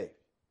be saved.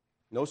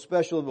 No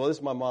special, well, this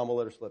is my mom, we'll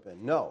let her slip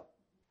in. No.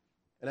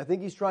 And I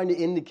think he's trying to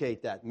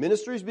indicate that.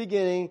 Ministry's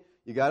beginning.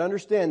 You got to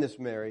understand this,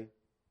 Mary.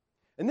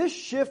 And this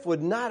shift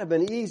would not have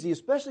been easy,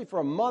 especially for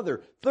a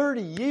mother.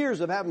 30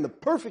 years of having the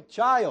perfect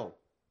child.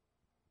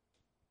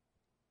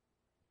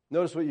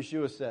 Notice what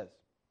Yeshua says.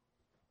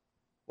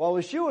 While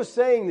Yeshua was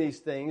saying these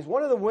things,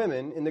 one of the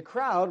women in the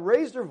crowd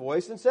raised her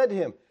voice and said to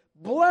him,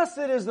 blessed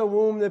is the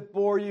womb that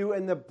bore you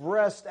and the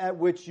breast at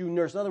which you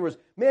nursed. In other words,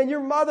 man, your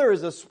mother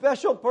is a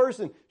special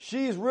person.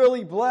 She's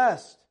really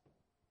blessed.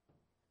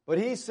 But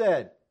he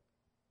said,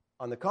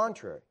 on the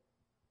contrary,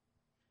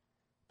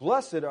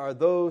 blessed are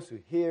those who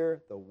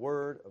hear the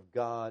word of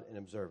God and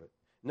observe it.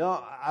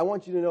 Now, I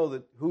want you to know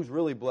that who's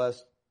really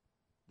blessed?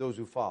 Those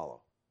who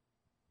follow.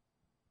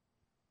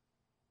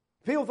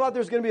 People thought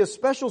there's going to be a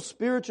special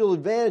spiritual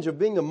advantage of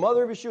being the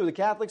mother of Yeshua. The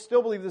Catholics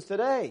still believe this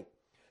today.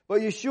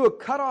 But Yeshua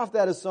cut off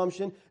that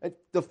assumption. And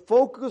the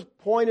focus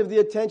point of the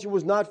attention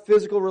was not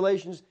physical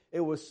relations.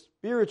 It was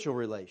spiritual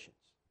relations.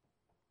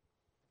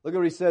 Look at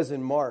what he says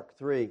in Mark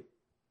 3.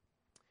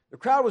 The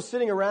crowd was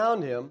sitting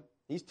around him.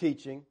 He's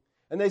teaching.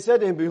 And they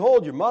said to him,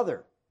 behold, your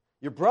mother,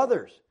 your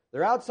brothers,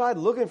 they're outside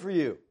looking for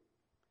you.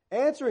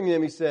 Answering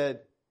them, he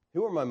said,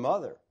 who are my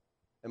mother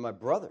and my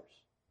brothers?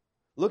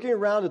 Looking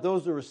around at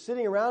those that were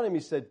sitting around him,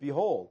 he said,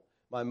 behold,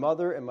 my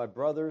mother and my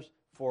brothers,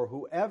 for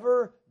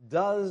whoever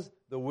does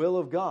the will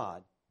of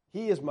God,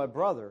 he is my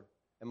brother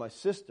and my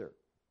sister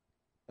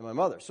and my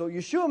mother. So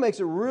Yeshua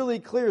makes it really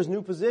clear his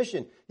new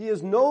position. He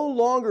is no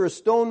longer a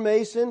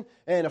stonemason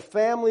and a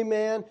family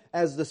man.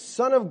 As the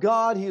Son of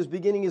God, he is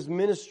beginning his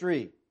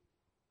ministry.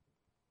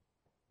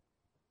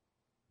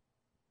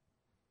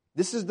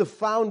 This is the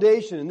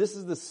foundation, and this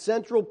is the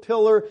central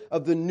pillar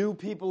of the new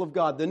people of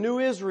God, the new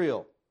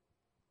Israel.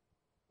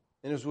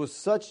 And it was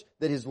such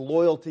that his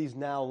loyalties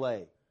now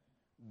lay.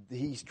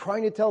 He's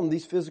trying to tell them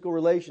these physical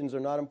relations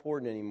are not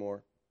important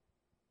anymore.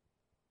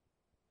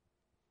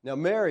 Now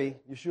Mary,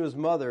 Yeshua's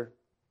mother,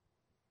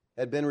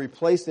 had been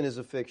replaced in his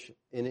affection,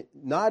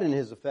 not in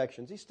his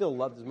affections. He still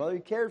loved his mother.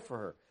 He cared for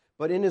her.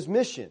 But in his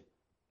mission,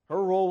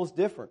 her role was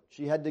different.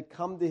 She had to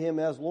come to him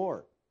as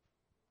Lord.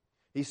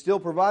 He still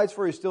provides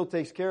for her. He still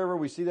takes care of her.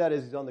 We see that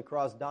as he's on the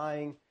cross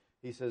dying.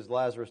 He says,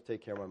 Lazarus,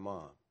 take care of my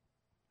mom.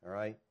 All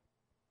right?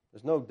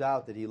 There's no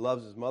doubt that he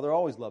loves his mother,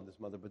 always loved his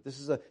mother, but this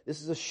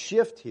is a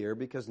shift here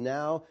because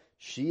now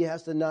she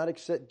has to not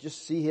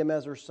just see him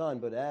as her son,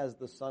 but as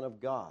the Son of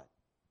God.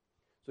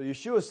 So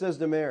Yeshua says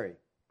to Mary,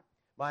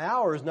 my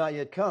hour has not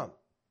yet come.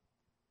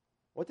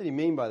 What did he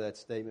mean by that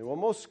statement? Well,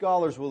 most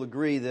scholars will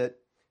agree that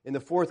in the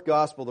fourth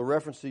gospel, the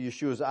reference to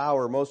Yeshua's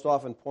hour most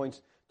often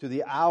points to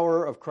the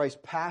hour of Christ's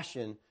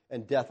passion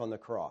and death on the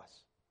cross.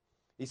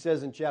 He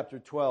says in chapter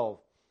 12,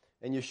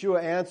 And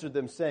Yeshua answered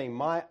them, saying,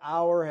 my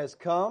hour has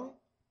come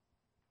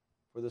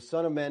for the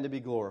Son of Man to be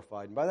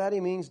glorified. And by that he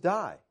means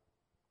die.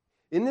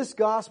 In this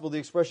gospel, the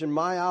expression,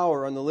 my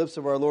hour, on the lips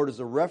of our Lord is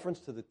a reference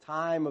to the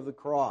time of the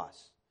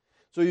cross.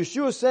 So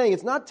Yeshua is saying,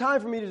 it's not time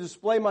for me to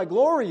display my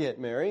glory yet,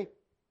 Mary.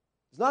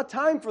 It's not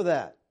time for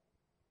that.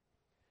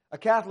 A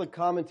Catholic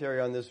commentary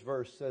on this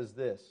verse says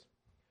this: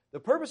 the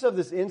purpose of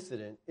this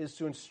incident is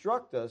to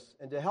instruct us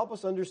and to help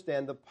us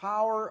understand the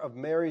power of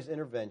Mary's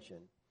intervention,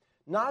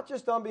 not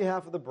just on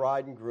behalf of the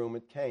bride and groom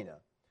at Cana,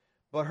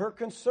 but her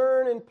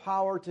concern and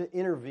power to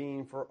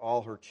intervene for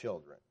all her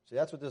children. See,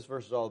 that's what this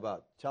verse is all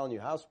about, telling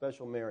you how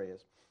special Mary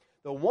is.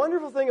 The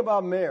wonderful thing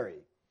about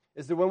Mary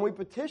is that when we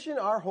petition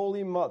our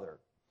Holy Mother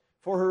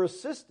for her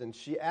assistance,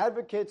 she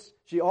advocates,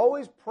 she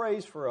always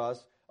prays for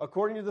us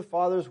according to the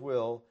Father's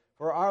will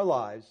for our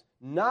lives,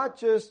 not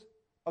just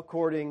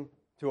according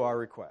to our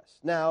requests.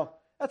 Now,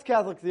 that's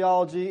Catholic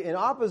theology. In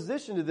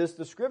opposition to this,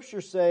 the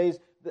Scripture says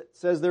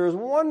there is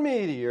one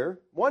mediator,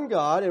 one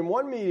God, and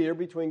one mediator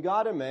between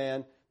God and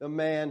man, the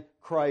man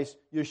Christ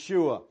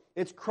Yeshua.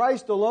 It's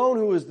Christ alone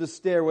who is the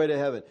stairway to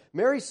heaven.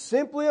 Mary's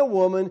simply a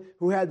woman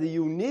who had the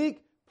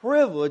unique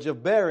privilege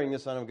of bearing the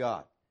Son of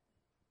God.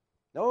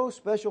 No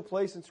special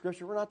place in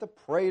Scripture. We're not to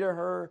pray to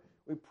her.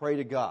 We pray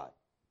to God.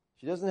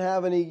 She doesn't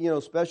have any,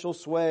 special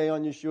sway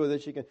on Yeshua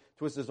that she can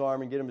twist his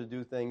arm and get him to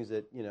do things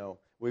that,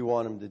 we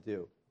want him to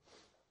do.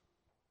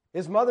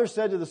 His mother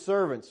said to the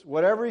servants,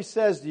 whatever he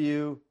says to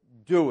you,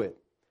 do it.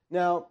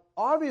 Now,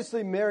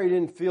 obviously Mary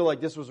didn't feel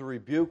like this was a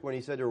rebuke when he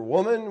said to her,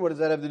 woman, what does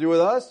that have to do with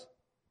us?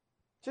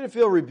 She didn't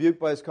feel rebuked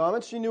by his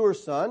comments. She knew her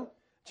son.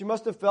 She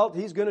must have felt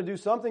he's going to do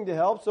something to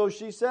help. So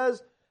she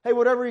says, hey,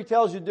 whatever he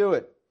tells you, do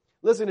it.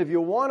 Listen, if you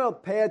want to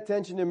pay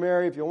attention to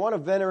Mary, if you want to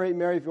venerate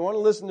Mary, if you want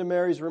to listen to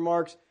Mary's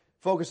remarks,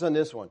 focus on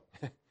this one.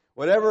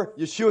 Whatever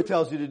Yeshua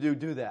tells you to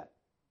do that.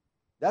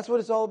 That's what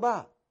it's all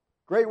about.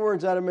 Great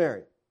words out of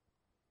Mary.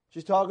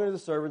 She's talking to the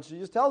servants. She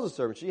just tells the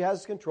servants. She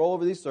has control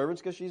over these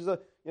servants because she's the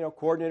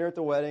coordinator at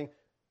the wedding.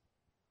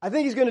 I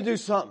think he's going to do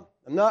something.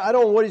 I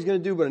don't know what he's going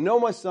to do, but I know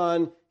my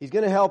son. He's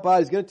going to help out.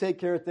 He's going to take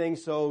care of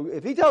things. So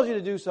if he tells you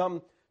to do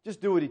something, just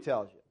do what he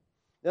tells you.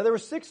 Now, there were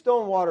 6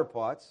 stone water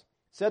pots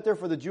set there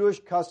for the Jewish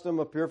custom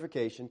of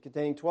purification,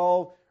 containing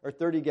 12 or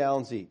 30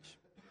 gallons each.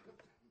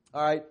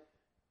 All right.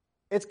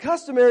 It's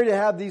customary to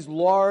have these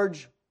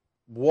large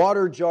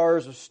water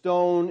jars of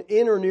stone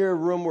in or near a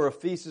room where a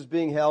feast is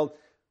being held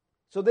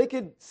so they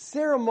could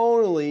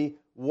ceremonially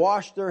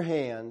wash their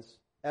hands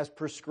as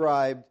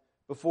prescribed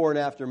before and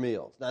after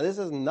meals. Now, this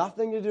has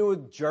nothing to do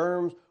with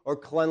germs or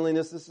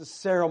cleanliness. This is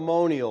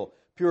ceremonial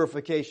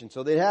purification.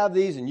 So they'd have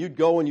these, and you'd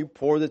go and you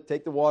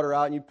take the water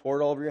out, and you pour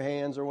it all over your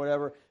hands or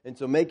whatever, and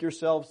so make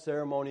yourself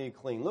ceremonially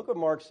clean. Look what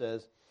Mark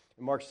says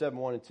in Mark 7,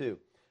 1 and 2.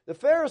 The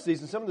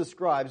Pharisees and some of the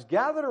scribes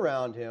gathered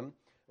around him,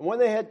 and when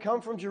they had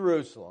come from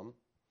Jerusalem,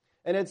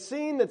 and had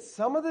seen that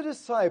some of the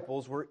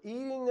disciples were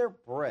eating their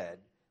bread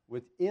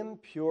with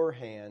impure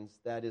hands,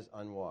 that is,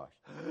 unwashed.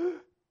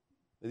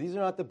 These are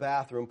not the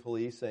bathroom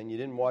police saying you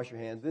didn't wash your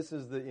hands. This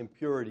is the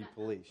impurity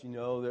police.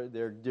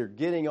 They're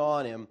getting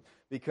on him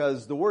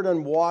because the word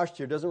unwashed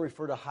here doesn't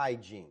refer to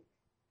hygiene.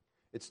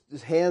 It's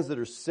just hands that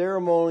are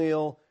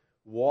ceremonial,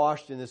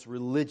 washed in this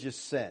religious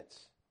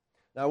sense.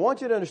 Now, I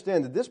want you to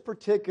understand that this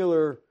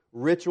particular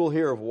ritual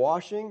here of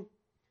washing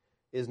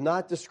is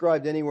not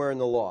described anywhere in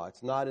the law.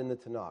 It's not in the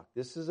Tanakh.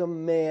 This is a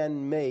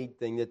man-made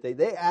thing that they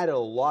added a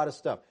lot of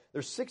stuff.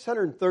 There's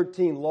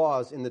 613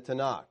 laws in the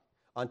Tanakh.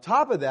 On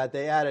top of that,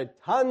 they added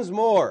tons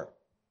more.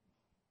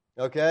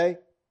 Okay?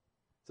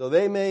 So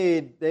they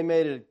made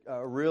it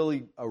a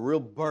real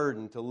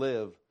burden to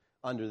live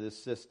under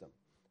this system.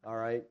 All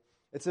right?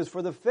 It says,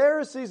 for the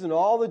Pharisees and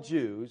all the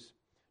Jews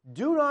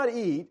do not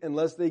eat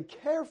unless they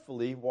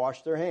carefully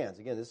wash their hands.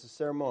 Again, this is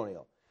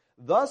ceremonial.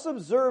 Thus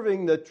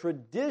observing the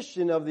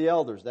tradition of the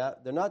elders. Now,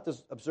 they're not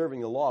just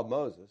observing the law of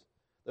Moses.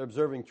 They're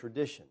observing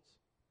traditions.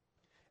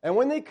 And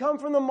when they come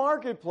from the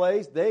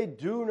marketplace, they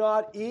do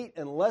not eat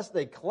unless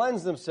they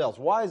cleanse themselves.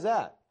 Why is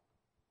that?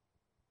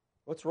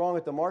 What's wrong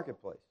at the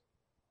marketplace?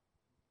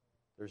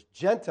 There's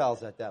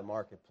Gentiles at that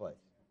marketplace.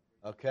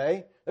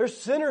 Okay? There's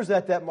sinners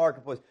at that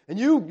marketplace. And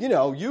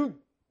you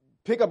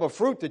pick up a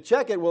fruit to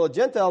check it. Well, a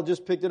Gentile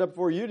just picked it up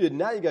before you did.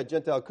 Now you got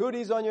Gentile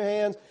cooties on your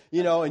hands,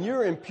 and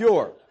you're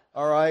impure.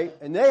 All right?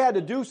 And they had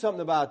to do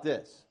something about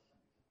this.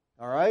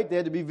 All right? They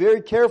had to be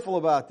very careful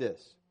about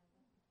this.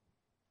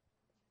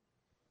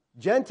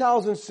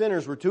 Gentiles and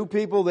sinners were two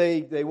people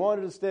they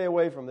wanted to stay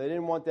away from. They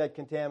didn't want that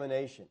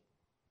contamination.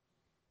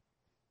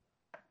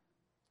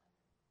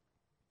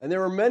 And there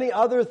were many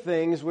other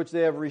things which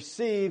they have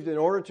received in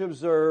order to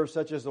observe,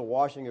 such as the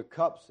washing of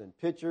cups and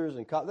pitchers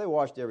and cups. They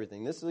washed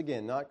everything. This is,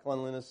 again, not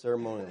cleanliness,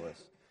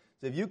 ceremonialist.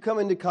 So if you come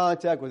into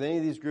contact with any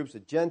of these groups, a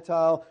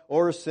Gentile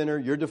or a sinner,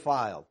 you're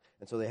defiled.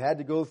 And so they had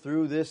to go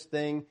through this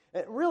thing.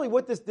 And really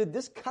what this did,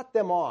 this cut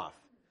them off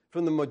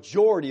from the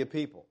majority of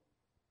people.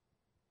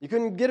 You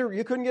couldn't get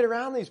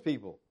around these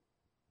people.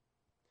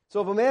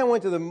 So if a man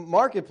went to the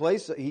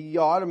marketplace, he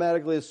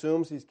automatically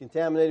assumes he's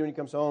contaminated when he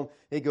comes home.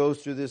 He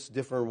goes through this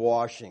different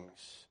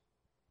washings.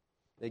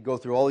 They go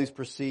through all these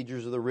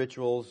procedures of the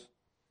rituals.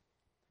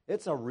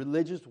 It's a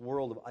religious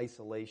world of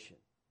isolation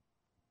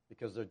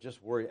because they're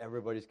just worried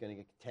everybody's going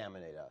to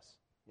contaminate us,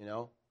 you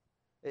know?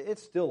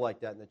 It's still like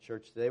that in the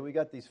church today. We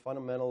got these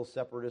fundamental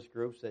separatist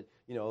groups that,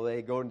 you know,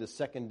 they go into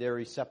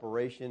secondary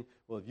separation.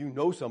 Well, if you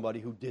know somebody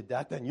who did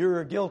that, then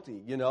you're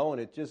guilty, you know,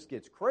 and it just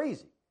gets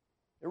crazy.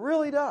 It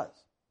really does.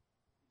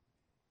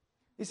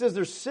 He says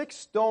there's 6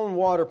 stone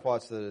water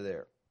pots that are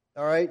there.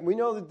 All right, we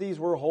know that these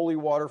were holy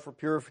water for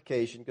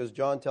purification because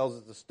John tells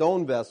us the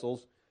stone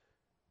vessels,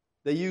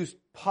 they used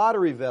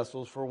pottery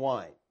vessels for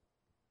wine.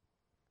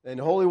 And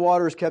holy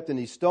water is kept in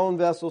these stone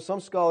vessels.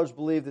 Some scholars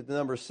believe that the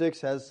number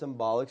 6 has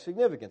symbolic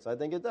significance. I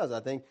think it does. I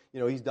think, you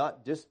know, he's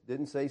not just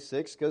didn't say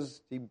 6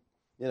 because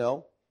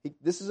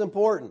this is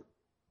important.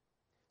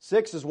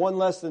 6 is 1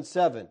 less than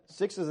 7.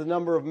 6 is the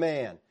number of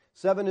man.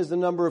 7 is the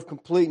number of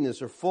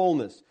completeness or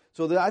fullness.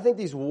 So that I think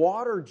these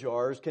water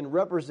jars can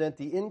represent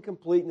the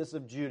incompleteness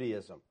of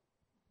Judaism.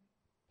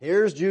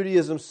 Here's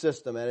Judaism's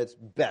system at its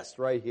best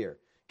right here.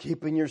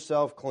 Keeping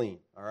yourself clean,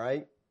 all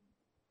right?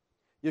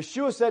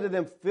 Yeshua said to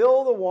them,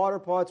 fill the water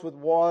pots with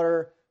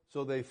water,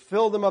 so they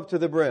filled them up to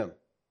the brim.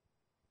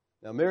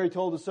 Now Mary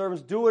told the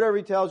servants, do whatever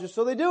he tells you,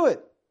 so they do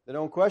it. They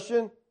don't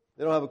question.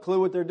 They don't have a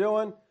clue what they're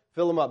doing.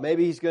 Fill them up.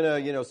 Maybe he's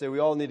going to, say we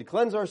all need to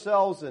cleanse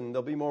ourselves and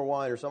there'll be more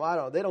wine or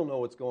something. They don't know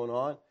what's going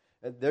on.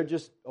 They're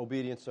just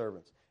obedient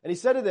servants. And he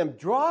said to them,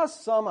 draw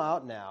some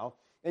out now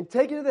and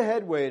take it to the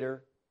head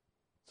waiter.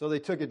 So they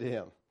took it to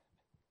him.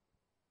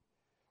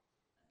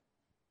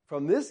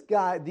 From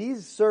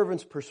these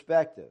servants'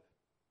 perspective,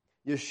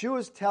 Yeshua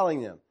is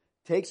telling them,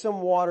 take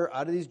some water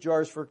out of these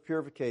jars for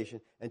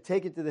purification and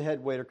take it to the head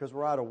waiter because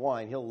we're out of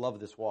wine. He'll love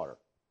this water.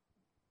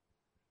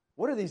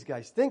 What are these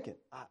guys thinking?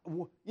 I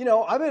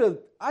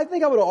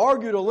think I would have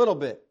argued a little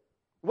bit.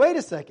 Wait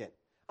a second.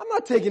 I'm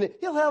not taking it.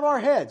 He'll have our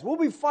heads. We'll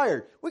be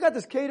fired. We got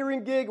this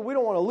catering gig. We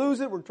don't want to lose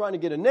it. We're trying to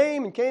get a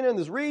name in Cana in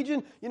this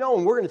region, and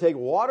we're going to take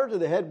water to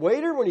the head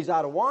waiter when he's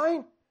out of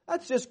wine?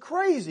 That's just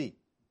crazy.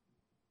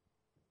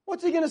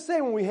 What's he going to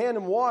say when we hand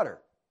him water?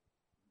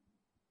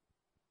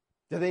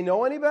 Do they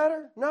know any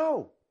better?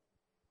 No.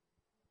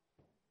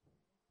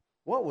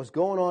 What was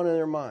going on in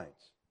their minds?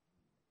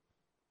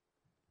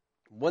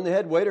 When the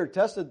head waiter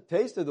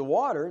tasted the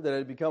water that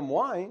had become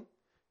wine,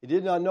 he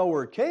did not know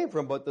where it came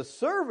from, but the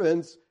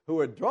servants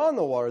who had drawn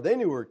the water, they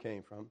knew where it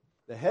came from.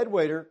 The head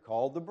waiter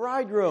called the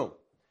bridegroom.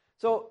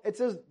 So it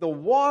says the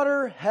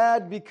water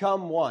had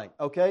become wine.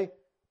 Okay?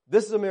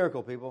 This is a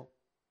miracle, people.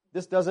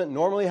 This doesn't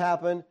normally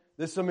happen.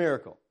 This is a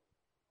miracle.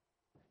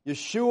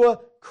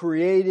 Yeshua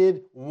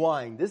created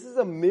wine. This is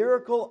a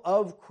miracle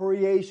of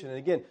creation. And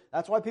again,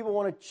 that's why people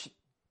want to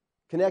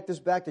connect this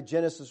back to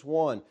Genesis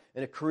 1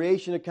 and a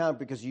creation account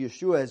because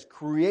Yeshua has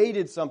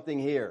created something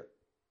here.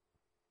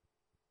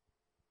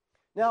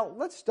 Now,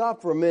 let's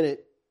stop for a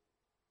minute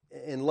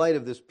in light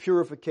of this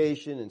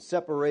purification and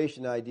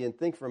separation idea and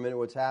think for a minute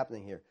what's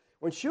happening here.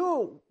 When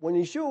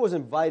Yeshua was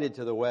invited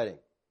to the wedding,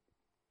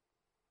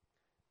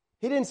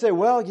 he didn't say,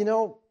 well,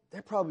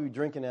 they're probably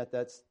drinking at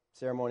that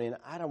ceremony and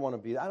I don't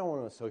want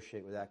to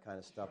associate with that kind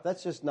of stuff.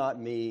 That's just not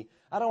me.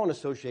 I don't want to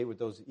associate with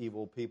those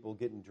evil people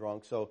getting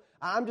drunk, so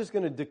I'm just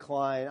going to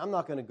decline. I'm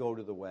not going to go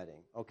to the wedding,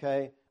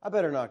 okay? I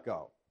better not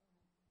go.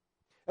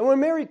 And when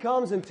Mary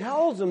comes and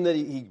tells him that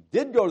he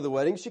did go to the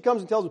wedding, she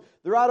comes and tells him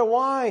they're out of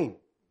wine.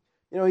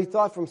 He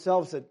thought for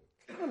himself, said,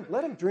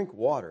 let them drink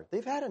water.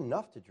 They've had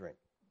enough to drink.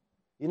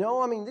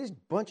 These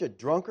bunch of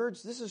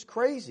drunkards, this is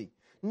crazy.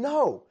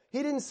 No,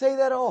 he didn't say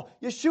that at all.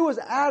 Yeshua's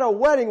at a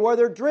wedding where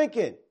they're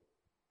drinking.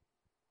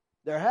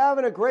 They're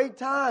having a great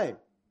time.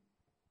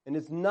 And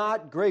it's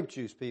not grape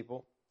juice,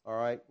 people. All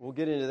right? We'll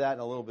get into that in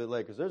a little bit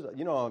later. Because there's,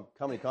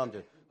 how many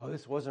comments,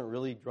 this wasn't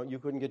really drunk. You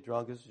couldn't get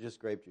drunk. This was just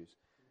grape juice.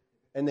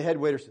 And the head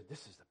waiter said,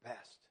 this is the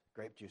best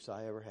grape juice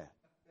I ever had.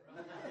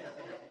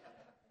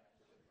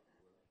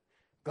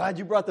 Glad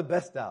you brought the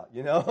best out,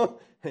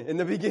 in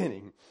the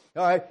beginning.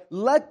 All right?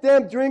 Let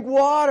them drink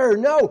water.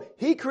 No,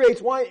 he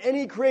creates wine, and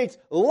he creates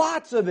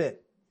lots of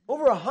it.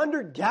 Over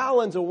 100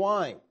 gallons of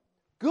wine.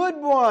 Good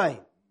wine.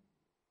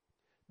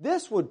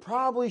 This would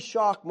probably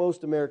shock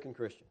most American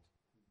Christians.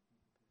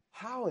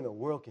 How in the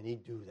world can he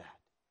do that?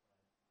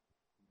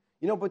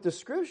 But the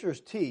Scriptures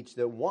teach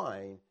that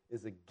wine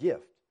is a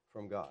gift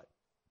from God.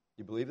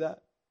 You believe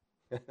that?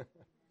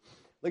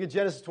 Look at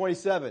Genesis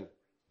 27.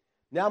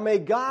 Now may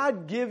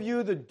God give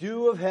you the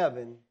dew of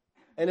heaven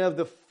and of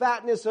the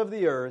fatness of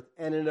the earth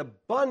and an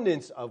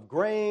abundance of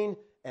grain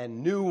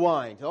and new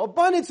wine. So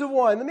abundance of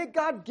wine. Let me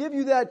God give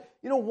you that.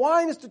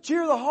 Wine is to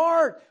cheer the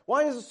heart.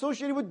 Wine is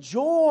associated with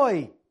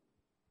joy.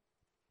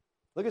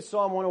 Look at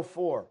Psalm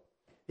 104.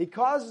 He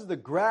causes the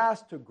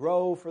grass to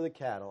grow for the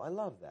cattle. I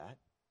love that.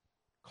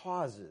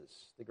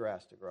 Causes the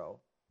grass to grow.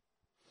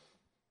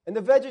 And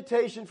the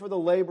vegetation for the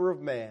labor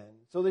of man,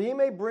 so that he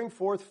may bring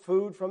forth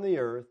food from the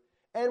earth,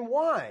 and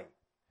wine,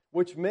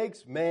 which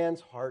makes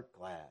man's heart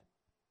glad.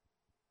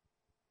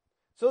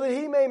 So that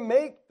he may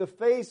make the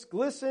face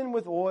glisten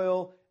with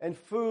oil, and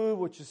food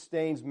which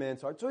sustains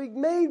man's heart. So he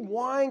made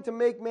wine to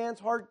make man's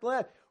heart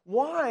glad.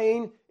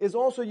 Wine is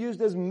also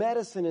used as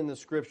medicine in the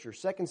Scripture.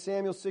 2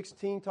 Samuel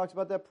 16 talks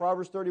about that.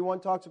 Proverbs 31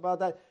 talks about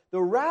that.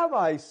 The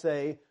rabbis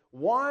say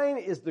wine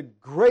is the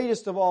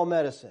greatest of all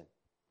medicine.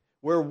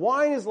 Where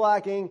wine is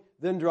lacking,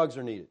 then drugs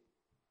are needed.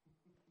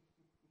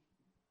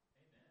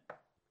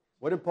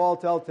 What did Paul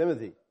tell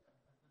Timothy?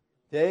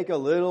 Take a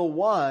little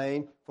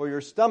wine for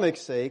your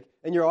stomach's sake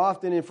and your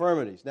often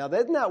infirmities. Now,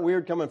 isn't that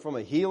weird coming from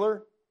a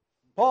healer?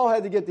 Paul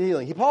had to get the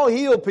healing. Paul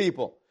healed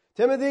people.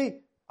 Timothy,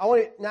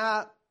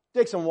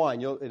 take some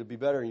wine. It'll be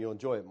better and you'll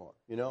enjoy it more.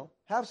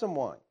 Have some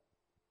wine.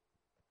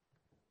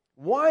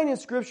 Wine in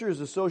Scripture is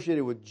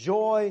associated with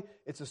joy.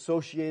 It's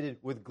associated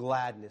with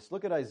gladness.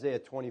 Look at Isaiah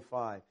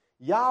 25.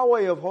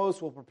 Yahweh of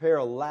hosts will prepare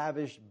a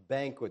lavish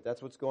banquet.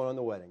 That's what's going on in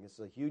the wedding. It's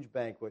a huge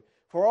banquet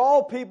for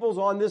all peoples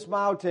on this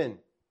mountain.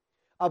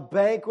 A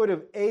banquet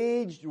of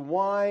aged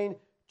wine,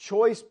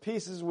 choice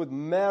pieces with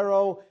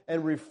marrow,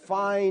 and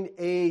refined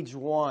aged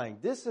wine.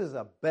 This is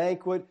a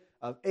banquet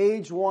of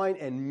aged wine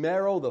and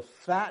marrow, the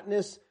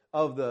fatness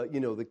of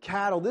the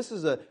cattle. This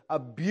is a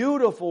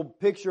beautiful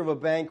picture of a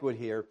banquet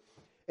here.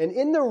 And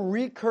in the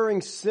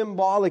recurring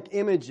symbolic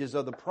images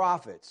of the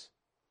prophets,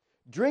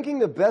 drinking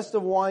the best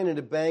of wine at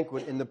a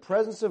banquet in the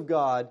presence of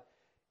God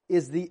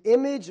is the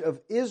image of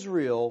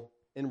Israel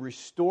in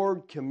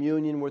restored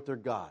communion with their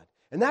God.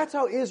 And that's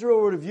how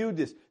Israel would have viewed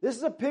this. This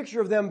is a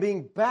picture of them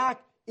being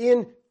back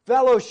in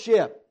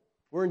fellowship.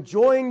 We're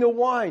enjoying the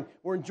wine.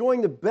 We're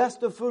enjoying the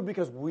best of food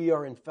because we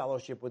are in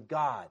fellowship with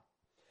God.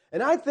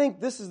 And I think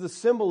this is the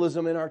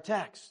symbolism in our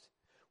text.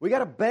 We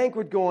got a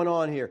banquet going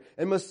on here.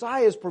 And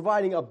Messiah is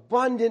providing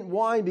abundant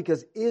wine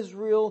because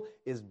Israel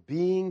is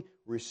being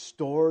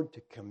restored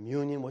to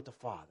communion with the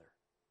Father.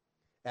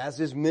 As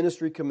his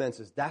ministry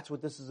commences, that's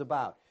what this is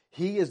about.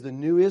 He is the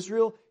new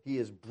Israel. He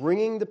is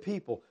bringing the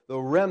people, the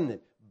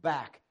remnant,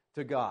 back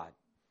to God.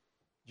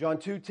 John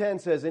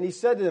 2:10 says, and he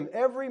said to them,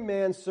 every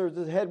man serves,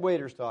 the head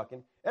waiter's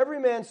talking, every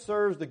man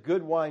serves the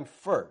good wine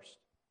first.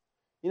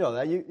 You know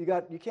that.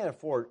 You can't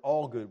afford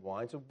all good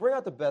wine, so bring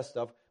out the best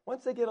stuff.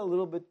 Once they get a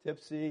little bit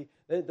tipsy,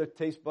 their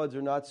taste buds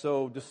are not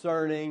so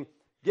discerning,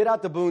 get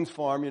out the Boone's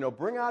Farm,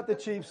 bring out the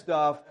cheap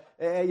stuff,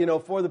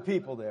 for the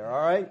people there,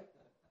 all right?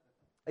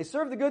 They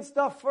serve the good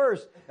stuff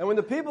first, and when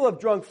the people have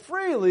drunk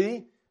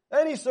freely,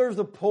 then he serves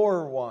the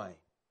poorer wine.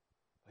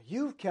 But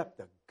you've kept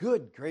the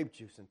good grape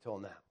juice until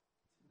now.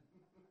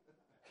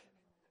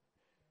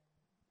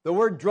 The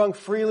word drunk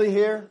freely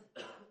here,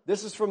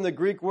 this is from the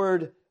Greek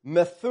word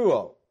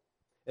methuo,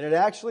 and it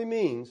actually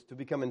means to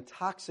become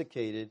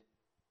intoxicated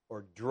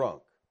or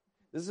drunk.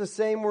 This is the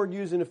same word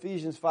used in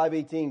Ephesians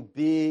 5:18,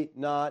 be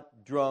not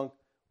drunk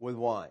with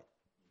wine.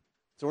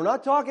 So we're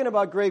not talking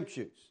about grape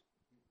juice.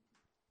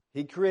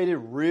 He created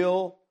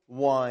real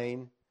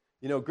wine.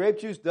 Grape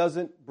juice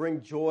doesn't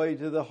bring joy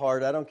to the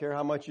heart. I don't care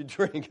how much you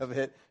drink of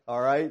it, all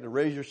right? It'll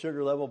raise your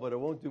sugar level, but it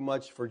won't do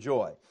much for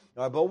joy.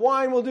 All right, but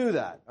wine will do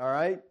that, all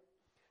right?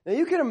 Now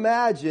you can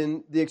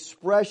imagine the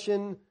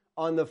expression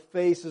on the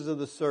faces of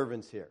the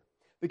servants here.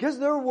 Because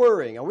they're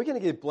worrying, are we going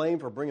to get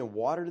blamed for bringing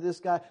water to this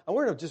guy? And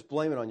we're going to just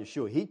blame it on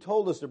Yeshua. He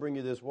told us to bring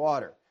you this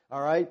water,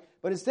 all right?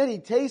 But instead he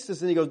tastes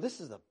this and he goes,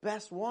 this is the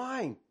best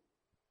wine.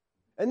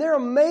 And they're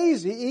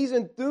amazed. He's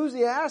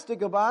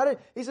enthusiastic about it.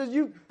 He says,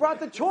 you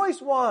brought the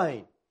choice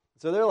wine.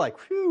 So they're like,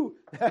 phew,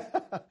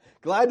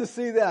 glad to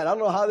see that. I don't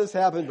know how this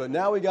happened, but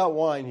now we got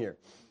wine here.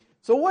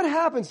 So what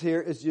happens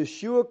here is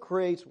Yeshua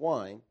creates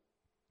wine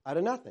out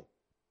of nothing.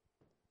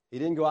 He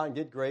didn't go out and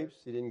get grapes.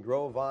 He didn't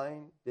grow a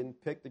vine,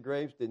 didn't pick the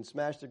grapes, didn't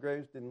smash the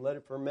grapes, didn't let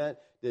it ferment,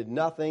 did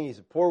nothing. He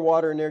said, pour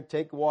water in there,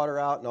 take the water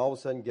out, and all of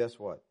a sudden, guess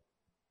what?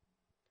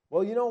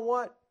 Well, you know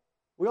what?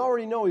 We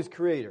already know he's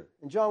creator.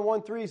 In John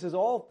 1:3, he says,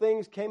 all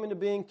things came into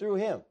being through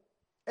him.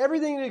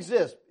 Everything that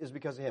exists is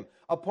because of him.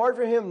 Apart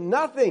from him,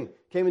 nothing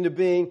came into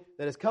being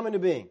that has come into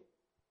being.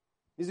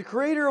 He's the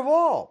creator of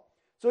all.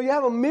 So you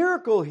have a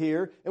miracle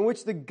here in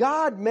which the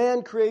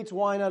God-man creates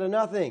wine out of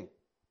nothing.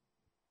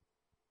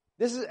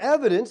 This is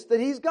evidence that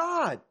he's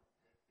God.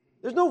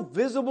 There's no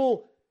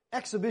visible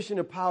exhibition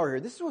of power here.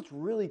 This is what's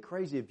really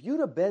crazy. If you'd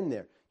have been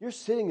there, you're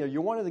sitting there,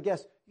 you're one of the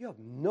guests, you have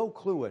no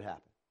clue what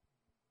happened.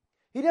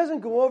 He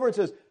doesn't go over and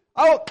says,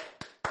 oh,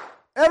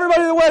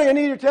 everybody at the wedding, I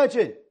need your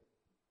attention.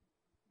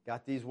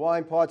 Got these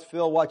wine pots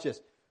filled, watch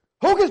this.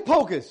 Hocus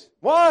pocus,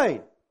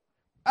 wine,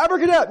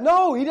 abracadabra.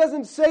 No, he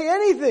doesn't say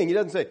anything. He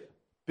doesn't say,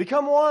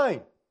 become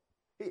wine.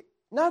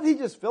 He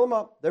just fill them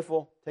up, they're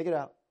full, take it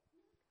out.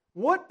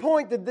 What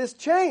point did this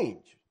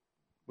change?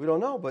 We don't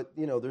know, but,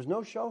 there's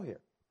no show here.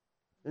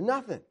 There's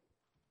nothing.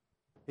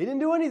 He didn't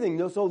do anything.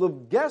 So the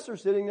guests are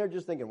sitting there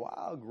just thinking,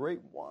 wow, great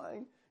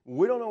wine.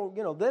 We don't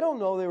know, they don't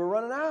know they were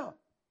running out.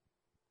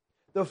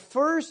 The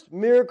first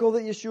miracle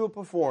that Yeshua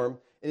performed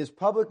in his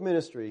public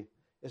ministry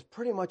is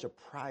pretty much a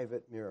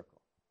private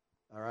miracle.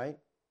 All right?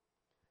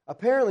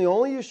 Apparently,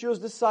 only Yeshua's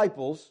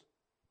disciples,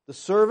 the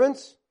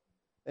servants,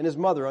 and his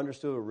mother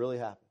understood what really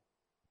happened.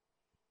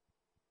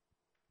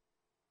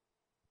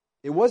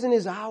 It wasn't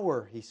his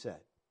hour, he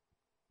said.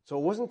 So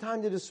it wasn't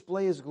time to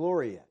display his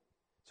glory yet.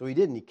 So he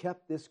didn't. He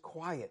kept this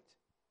quiet.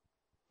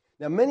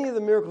 Now, many of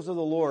the miracles of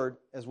the Lord,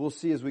 as we'll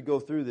see as we go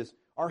through this,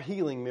 are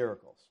healing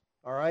miracles.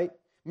 All right?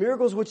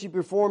 Miracles which he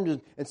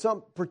performed in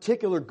some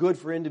particular good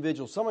for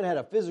individuals. Someone had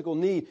a physical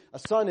need, a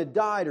son had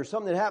died, or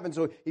something had happened,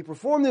 so he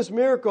performed this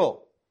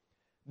miracle.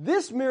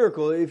 This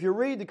miracle, if you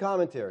read the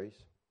commentaries,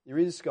 you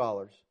read the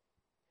scholars,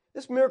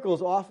 this miracle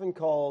is often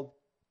called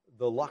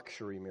the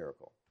luxury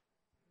miracle.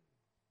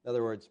 In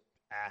other words,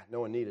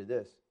 no one needed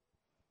this.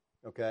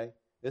 Okay?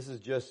 This is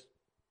just,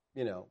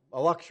 a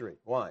luxury,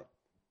 wine.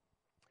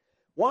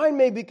 Wine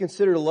may be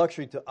considered a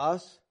luxury to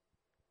us,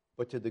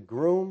 but to the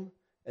groom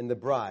and the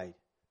bride,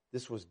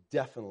 this was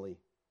definitely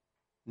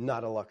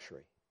not a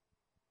luxury.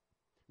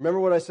 Remember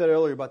what I said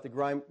earlier about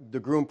the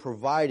groom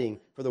providing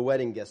for the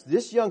wedding guests.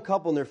 This young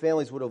couple and their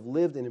families would have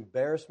lived in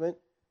embarrassment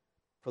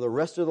for the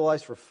rest of their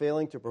lives for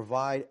failing to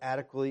provide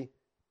adequately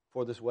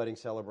for this wedding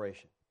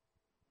celebration.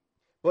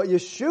 But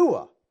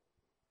Yeshua,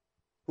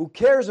 who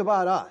cares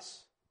about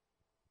us,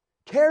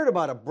 cared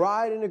about a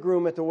bride and a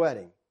groom at the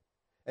wedding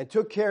and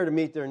took care to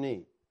meet their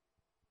need.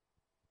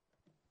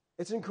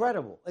 It's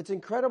incredible. It's an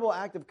incredible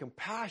act of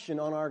compassion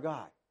on our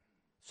God.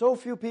 So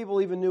few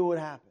people even knew what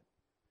happened.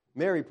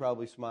 Mary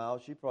probably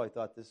smiled. She probably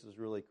thought this was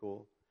really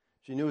cool.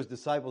 She knew his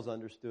disciples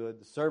understood.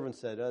 The servant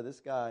said, this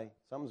guy,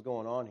 something's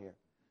going on here.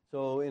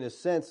 So in a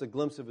sense, a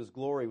glimpse of his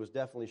glory was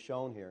definitely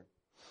shown here.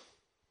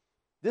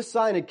 This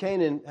sign at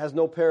Cana has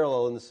no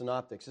parallel in the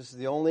Synoptics. This is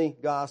the only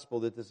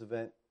gospel that this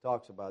event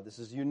talks about. This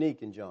is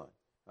unique in John.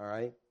 All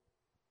right?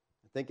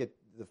 I think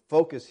the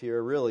focus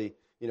here really,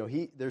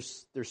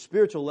 there's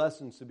spiritual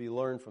lessons to be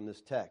learned from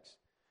this text.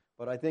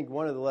 But I think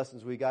one of the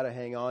lessons we got to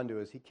hang on to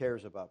is he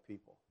cares about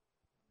people.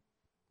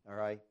 All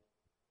right?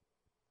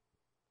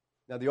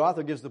 Now the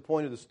author gives the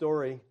point of the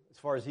story as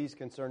far as he's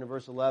concerned in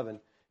verse 11.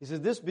 He says,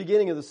 this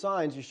beginning of the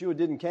signs Yeshua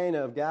did in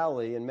Cana of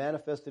Galilee and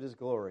manifested his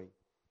glory,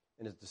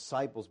 and his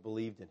disciples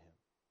believed in him.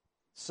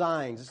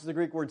 Signs, this is the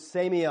Greek word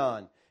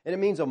semeion, and it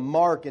means a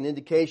mark, an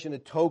indication, a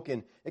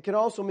token. It can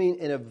also mean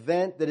an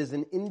event that is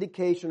an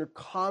indication or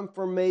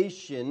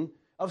confirmation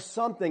of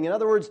something. In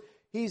other words,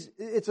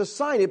 it's a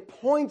sign. It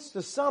points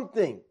to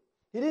something.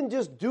 He didn't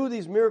just do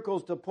these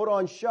miracles to put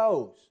on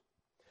shows.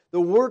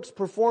 The works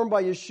performed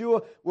by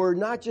Yeshua were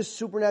not just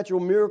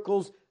supernatural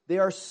miracles. They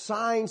are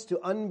signs to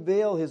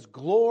unveil his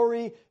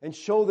glory and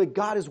show that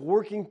God is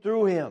working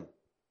through him.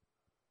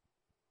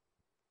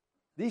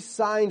 These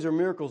signs or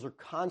miracles are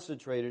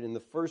concentrated in the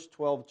first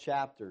 12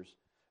 chapters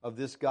of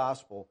this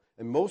gospel.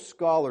 And most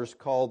scholars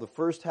call the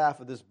first half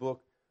of this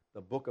book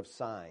the book of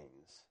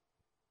signs.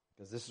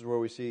 Because this is where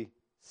we see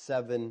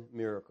 7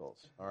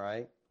 miracles, all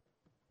right?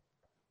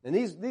 And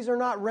these are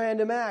not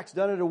random acts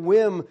done at a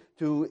whim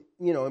to,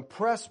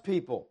 impress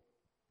people.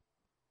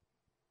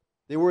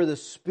 They were the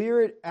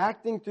Spirit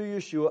acting through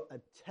Yeshua,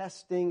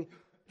 attesting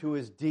to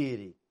his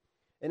deity.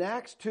 In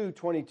Acts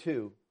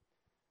 2:22,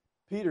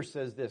 Peter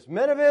says this,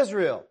 men of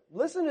Israel,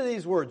 listen to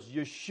these words,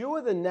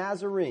 Yeshua the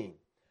Nazarene,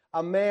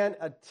 a man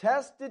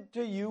attested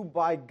to you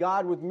by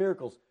God with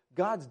miracles.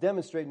 God's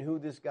demonstrating who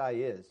this guy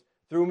is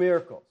through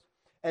miracles.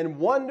 And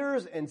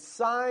wonders and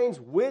signs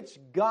which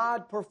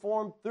God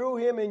performed through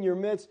him in your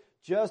midst,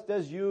 just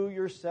as you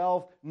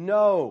yourself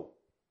know.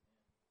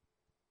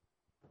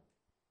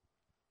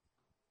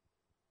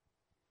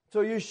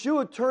 So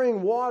Yeshua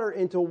turning water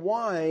into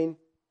wine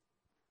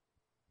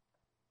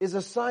is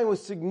a sign with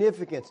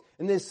significance.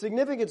 And the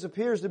significance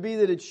appears to be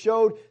that it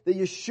showed that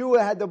Yeshua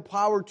had the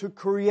power to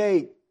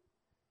create.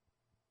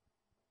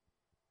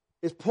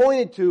 It's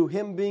pointed to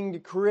him being the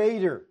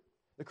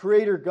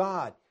creator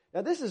God.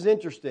 Now this is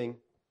interesting.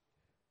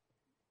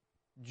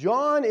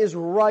 John is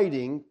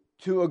writing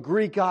to a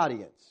Greek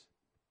audience.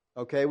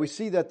 Okay, we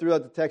see that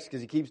throughout the text because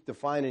he keeps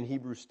defining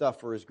Hebrew stuff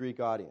for his Greek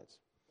audience.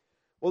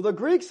 Well, the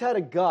Greeks had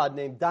a god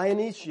named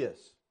Dionysius.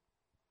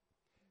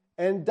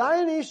 And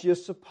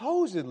Dionysius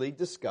supposedly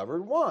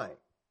discovered wine.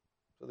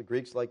 So the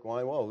Greeks like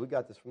wine. Well, we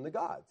got this from the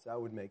gods. That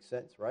would make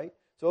sense, right?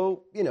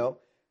 So,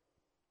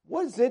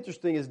 what's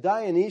interesting is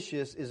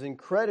Dionysius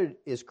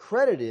is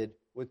credited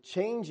with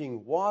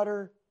changing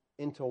water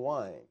into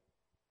wine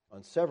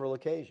on several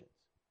occasions.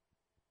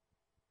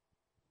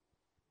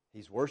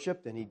 He's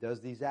worshipped and he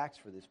does these acts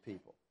for this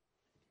people.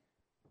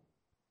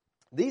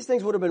 These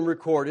things would have been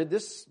recorded.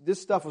 This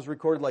stuff was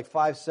recorded like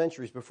 5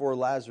 centuries before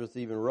Lazarus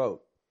even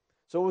wrote.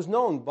 So it was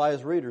known by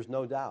his readers,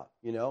 no doubt.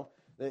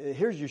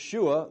 Here's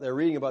Yeshua. They're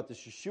reading about this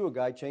Yeshua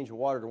guy changing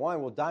water to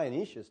wine. Well,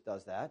 Dionysius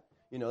does that.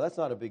 That's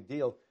not a big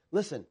deal.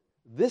 Listen,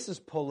 this is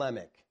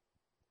polemic.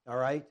 All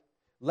right?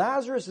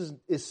 Lazarus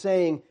is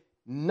saying,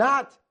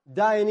 not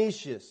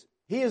Dionysius.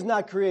 He is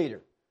not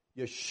creator.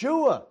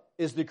 Yeshua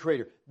is the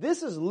creator.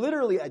 This is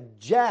literally a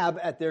jab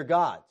at their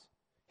gods.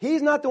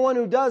 He's not the one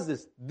who does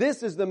this.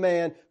 This is the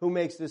man who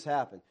makes this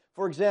happen.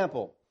 For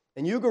example,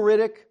 in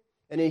Ugaritic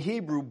and in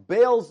Hebrew,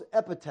 Baal's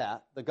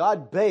epitaph, the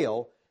god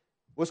Baal,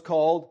 was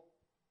called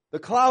the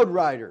cloud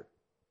rider.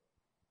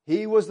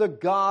 He was the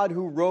god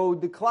who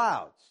rode the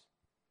clouds.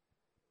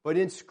 But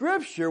in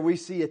Scripture, we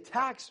see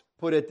attacks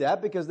put at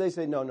that because they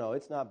say, no,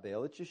 it's not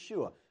Baal, it's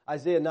Yeshua.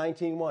 Isaiah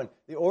 19:1,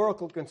 the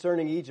oracle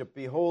concerning Egypt,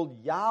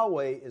 behold,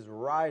 Yahweh is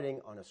riding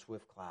on a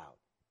swift cloud.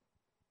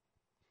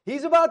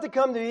 He's about to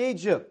come to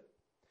Egypt.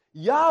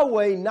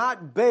 Yahweh,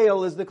 not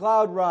Baal, is the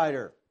cloud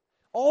rider.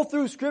 All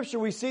through Scripture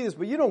we see this,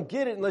 but you don't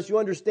get it unless you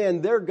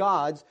understand their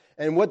gods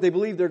and what they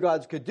believe their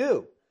gods could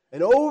do.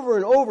 And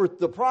over,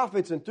 the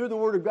prophets and through the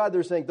Word of God,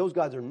 they're saying those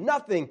gods are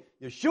nothing.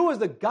 Yeshua is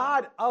the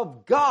God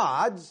of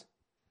gods,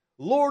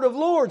 Lord of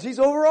lords. He's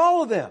over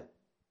all of them.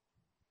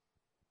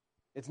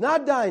 It's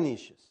not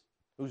Dionysius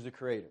who's the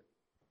creator.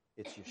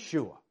 It's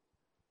Yeshua.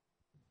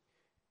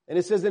 And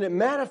it says, and it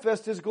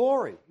manifests His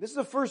glory. This is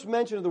the first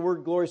mention of the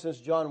word glory since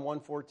John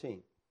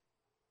 1:14.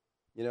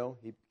 You know,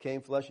 He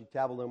became flesh, He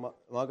tabernakled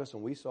among us,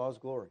 and we saw His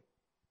glory.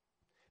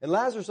 And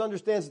Lazarus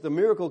understands that the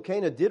miracle of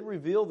Cana did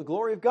reveal the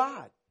glory of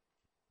God.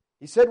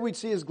 He said we'd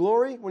see His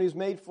glory when He was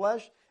made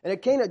flesh. And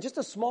at Cana, just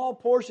a small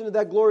portion of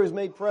that glory was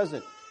made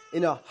present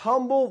in a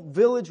humble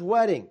village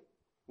wedding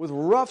with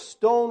rough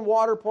stone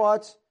water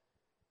pots.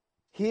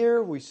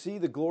 Here we see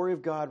the glory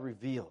of God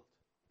revealed.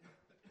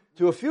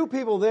 To a few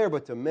people there,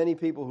 but to many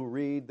people who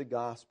read the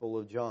Gospel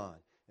of John.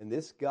 And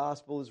this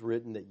Gospel is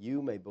written that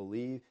you may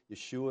believe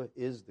Yeshua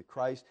is the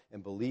Christ,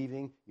 and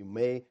believing you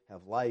may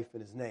have life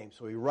in His name.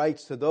 So he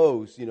writes to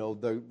those,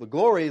 the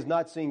glory is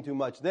not seen too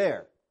much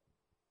there.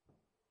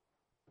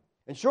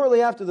 And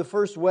shortly after the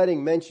first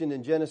wedding mentioned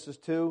in Genesis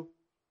 2,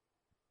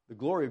 the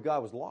glory of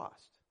God was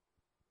lost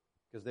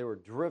because they were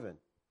driven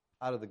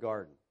out of the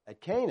garden.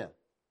 At Cana,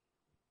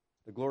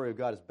 the glory of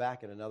God is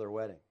back at another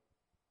wedding,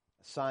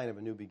 a sign of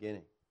a new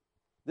beginning.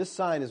 This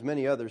sign, as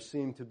many others,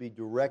 seem to be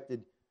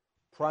directed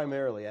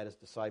primarily at His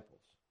disciples.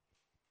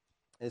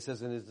 And it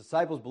says, and His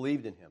disciples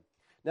believed in Him.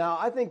 Now,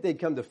 I think they'd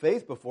come to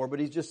faith before, but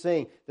He's just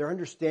saying their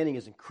understanding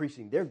is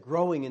increasing. They're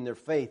growing in their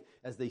faith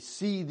as they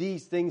see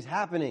these things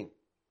happening.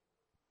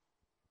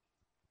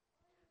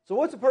 So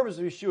what's the purpose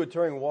of Yeshua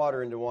turning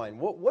water into wine?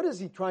 What is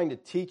He trying to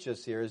teach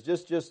us here? Is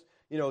just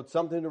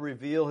something to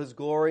reveal His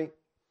glory?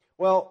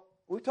 Well,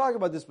 we've talked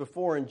about this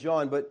before in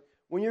John, but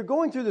when you're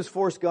going through this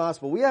fourth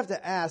gospel, we have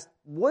to ask,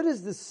 what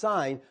is this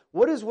sign?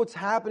 What is what's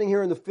happening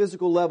here on the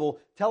physical level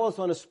tell us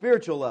on a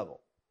spiritual level?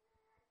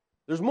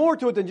 There's more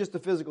to it than just a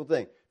physical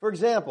thing. For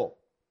example,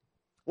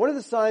 one of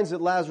the signs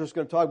that Lazarus is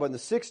going to talk about in the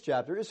 6th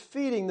chapter is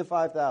feeding the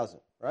 5,000,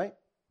 right?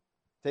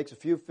 Takes a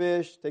few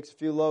fish, takes a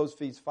few loaves,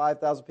 feeds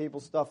 5,000 people,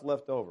 stuff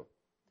left over.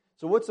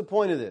 So what's the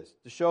point of this?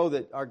 To show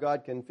that our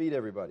God can feed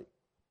everybody.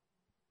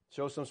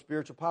 Show some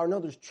spiritual power. No,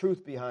 there's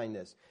truth behind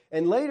this.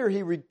 And later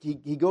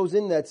he goes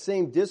in that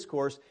same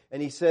discourse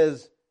and he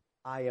says,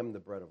 I am the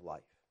bread of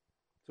life.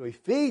 So he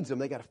feeds them.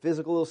 They got a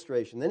physical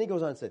illustration. Then he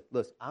goes on and says,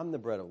 listen, I'm the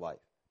bread of life.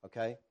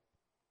 Okay?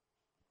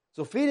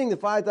 So feeding the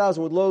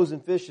 5,000 with loaves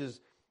and fishes,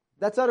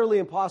 that's utterly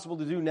impossible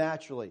to do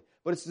naturally.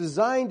 But it's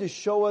designed to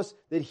show us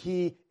that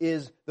He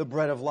is the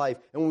bread of life.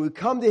 And when we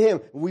come to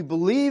Him, when we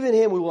believe in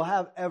Him, we will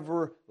have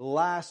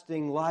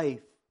everlasting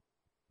life.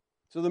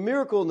 So the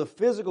miracle in the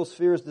physical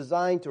sphere is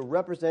designed to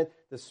represent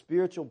the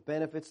spiritual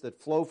benefits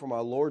that flow from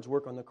our Lord's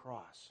work on the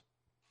cross.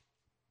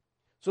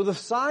 So the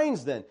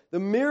signs then, the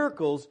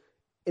miracles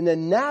in the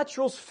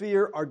natural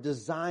sphere are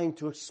designed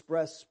to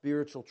express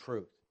spiritual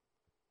truth.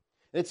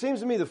 And it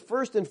seems to me the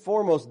first and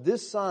foremost,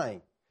 this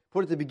sign,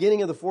 put at the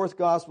beginning of the 4th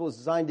gospel, is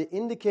designed to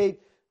indicate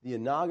the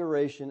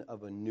inauguration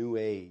of a new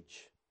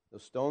age.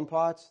 Those stone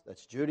pots,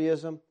 that's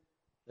Judaism,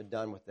 they're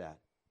done with that.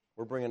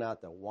 We're bringing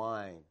out the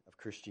wine of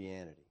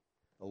Christianity.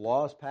 The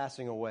law is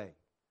passing away.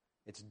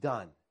 It's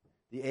done.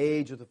 The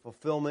age of the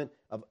fulfillment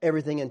of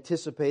everything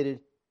anticipated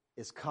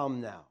is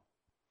come now.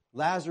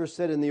 Lazarus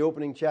said in the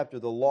opening chapter,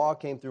 the law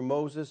came through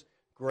Moses,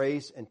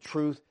 grace and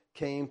truth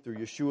came through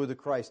Yeshua the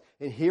Christ.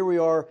 And here we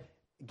are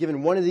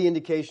given one of the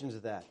indications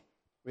of that.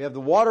 We have the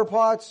water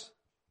pots,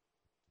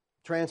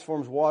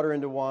 transforms water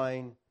into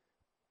wine,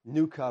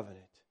 new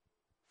covenant,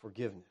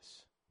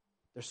 forgiveness.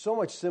 There's so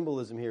much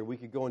symbolism here. We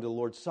could go into the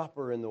Lord's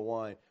Supper and the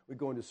wine. We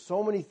go into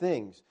so many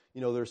things.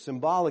 They're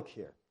symbolic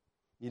here.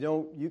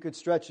 You could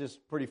stretch this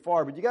pretty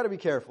far, but you got to be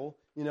careful.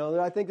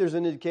 I think there's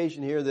an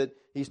indication here that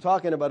he's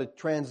talking about a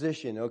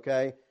transition,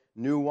 okay?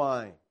 New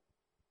wine.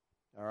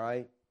 All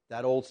right?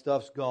 That old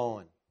stuff's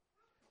gone.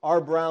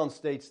 R. Brown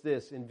states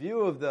this, in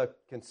view of the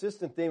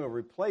consistent theme of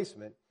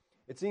replacement,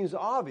 it seems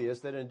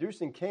obvious that in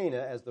introducing Cana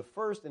as the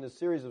first in a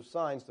series of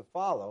signs to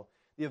follow,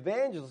 the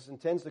evangelist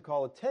intends to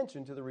call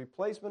attention to the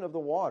replacement of the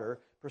water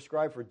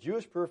prescribed for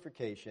Jewish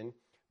purification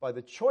by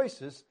the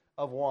choicest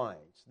of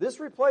wines. This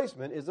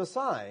replacement is a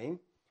sign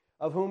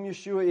of whom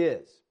Yeshua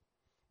is,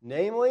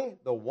 namely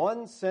the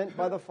one sent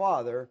by the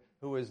Father,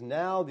 who is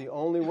now the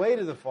only way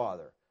to the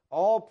Father.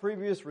 All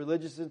previous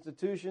religious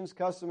institutions,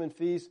 custom, and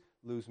feasts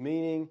lose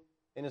meaning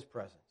in His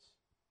presence.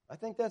 I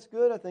think that's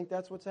good. I think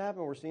that's what's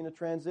happening. We're seeing a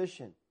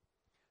transition.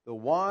 The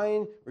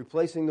wine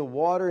replacing the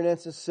water, in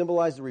essence,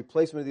 symbolized the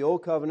replacement of the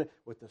old covenant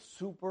with the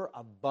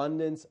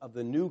superabundance of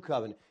the new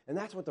covenant. And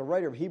that's what the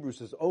writer of Hebrews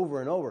says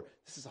over and over.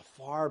 This is a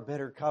far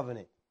better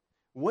covenant.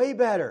 Way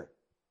better.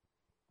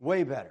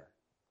 Way better.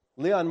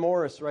 Leon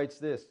Morris writes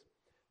this.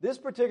 This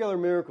particular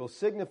miracle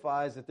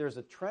signifies that there's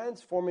a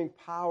transforming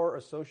power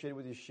associated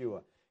with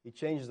Yeshua. He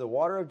changes the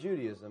water of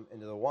Judaism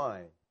into the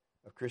wine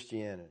of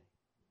Christianity.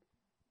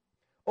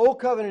 Old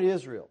Covenant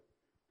Israel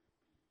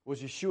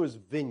was Yeshua's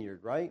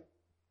vineyard, right?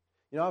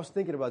 You know, I was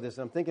thinking about this,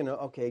 and I'm thinking,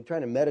 okay,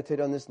 trying to meditate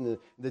on this and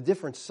the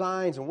different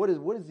signs, and what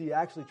is he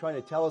actually trying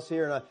to tell us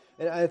here?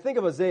 And I think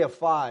of Isaiah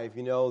 5,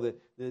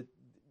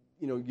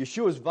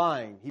 Yeshua's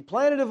vine. He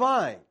planted a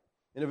vine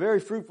in a very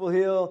fruitful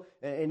hill,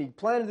 and he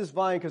planted this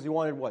vine because he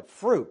wanted what?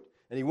 Fruit.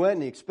 And he went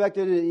and he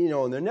expected it,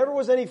 and there never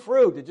was any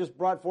fruit. It just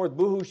brought forth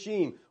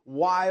buhushim,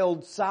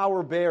 wild,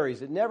 sour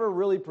berries. It never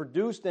really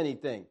produced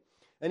anything.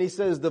 And he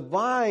says the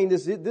vine,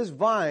 this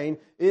vine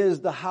is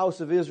the house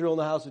of Israel and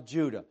the house of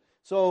Judah.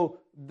 So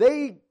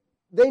they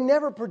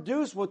never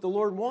produced what the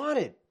Lord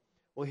wanted.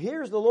 Well,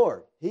 here's the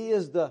Lord. He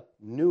is the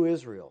new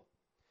Israel.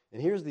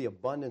 And here's the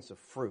abundance of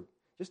fruit.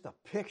 Just a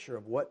picture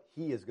of what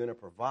He is going to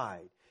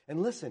provide.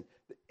 And listen,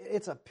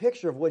 it's a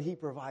picture of what He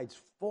provides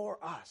for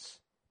us.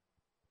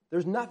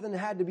 There's nothing that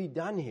had to be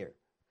done here.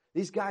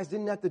 These guys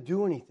didn't have to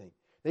do anything.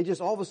 They just,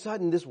 all of a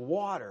sudden, this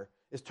water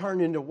is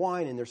turned into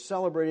wine, and they're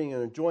celebrating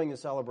and enjoying the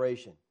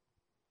celebration.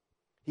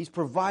 He's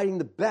providing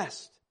the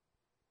best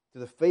to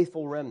the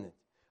faithful remnant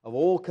of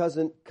old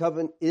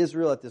covenant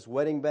Israel at this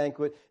wedding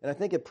banquet, and I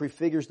think it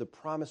prefigures the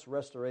promised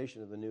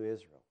restoration of the new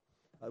Israel.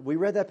 We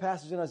read that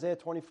passage in Isaiah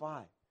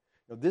 25.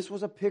 This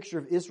was a picture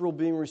of Israel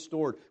being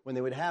restored when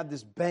they would have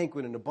this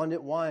banquet and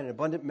abundant wine and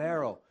abundant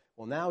marrow.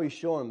 Well, now He's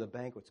showing them the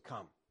banquet's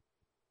come.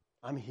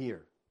 I'm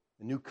here.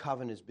 The new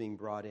covenant is being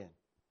brought in.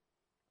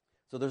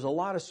 So there's a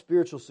lot of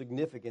spiritual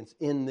significance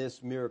in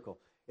this miracle.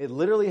 It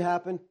literally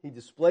happened. He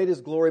displayed His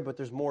glory, but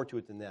there's more to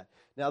it than that.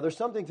 Now, there's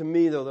something to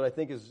me, though, that I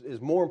think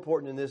is more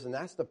important in this, and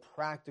that's the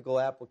practical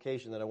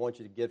application that I want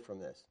you to get from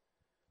this.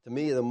 To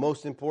me, the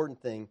most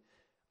important thing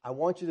I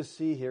want you to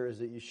see here is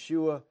that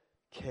Yeshua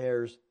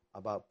cares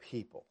about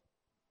people.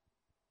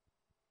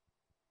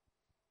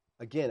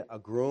 Again, a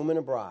groom and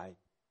a bride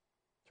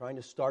trying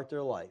to start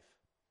their life,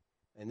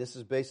 and this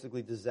is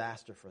basically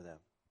disaster for them.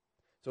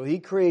 So He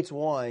creates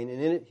wine,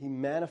 and in it He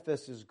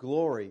manifests His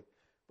glory,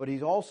 but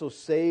He's also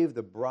saved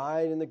the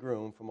bride and the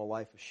groom from a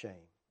life of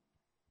shame.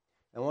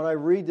 And when I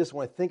read this,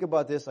 when I think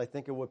about this, I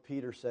think of what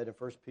Peter said in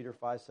 1 Peter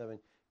 5:7.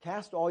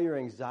 Cast all your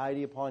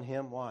anxiety upon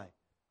Him. Why?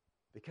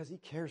 Because He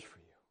cares for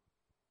you.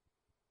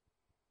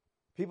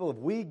 People, if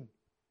we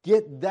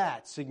get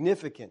that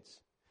significance,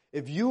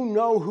 if you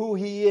know who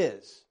He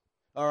is,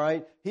 all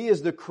right, He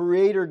is the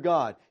Creator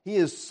God. He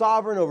is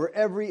sovereign over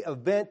every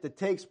event that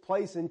takes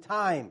place in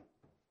time.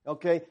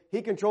 Okay?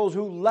 He controls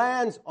who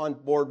lands on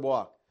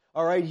boardwalk.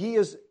 All right? He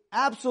is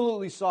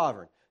absolutely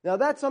sovereign. Now,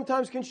 that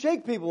sometimes can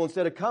shake people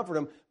instead of comfort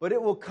them, but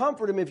it will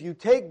comfort them if you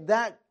take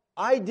that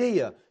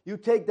idea, you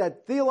take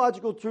that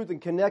theological truth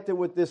and connect it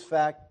with this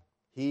fact: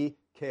 He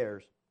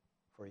cares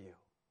for you.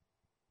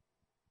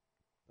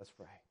 Let's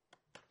pray.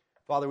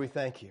 Father, we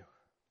thank You.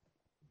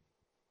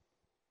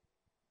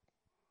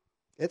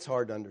 It's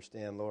hard to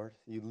understand, Lord.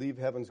 You leave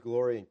heaven's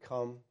glory and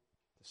come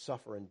to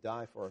suffer and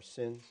die for our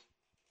sins.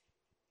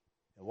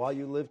 And while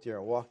You lived here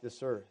and walked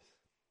this earth,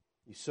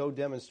 You so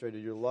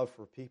demonstrated Your love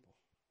for people.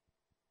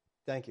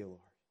 Thank You, Lord.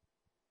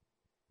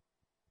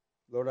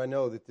 Lord, I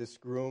know that this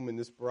groom and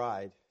this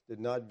bride did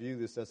not view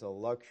this as a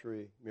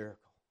luxury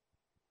miracle.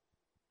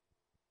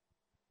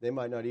 They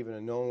might not even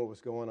have known what was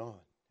going on,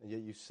 and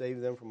yet You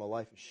saved them from a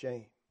life of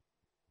shame.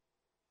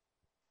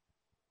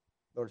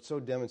 Lord, it so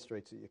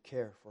demonstrates that You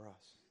care for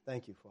us.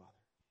 Thank You, Father.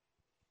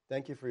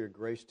 Thank You for Your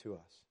grace to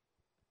us.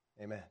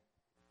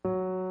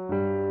 Amen.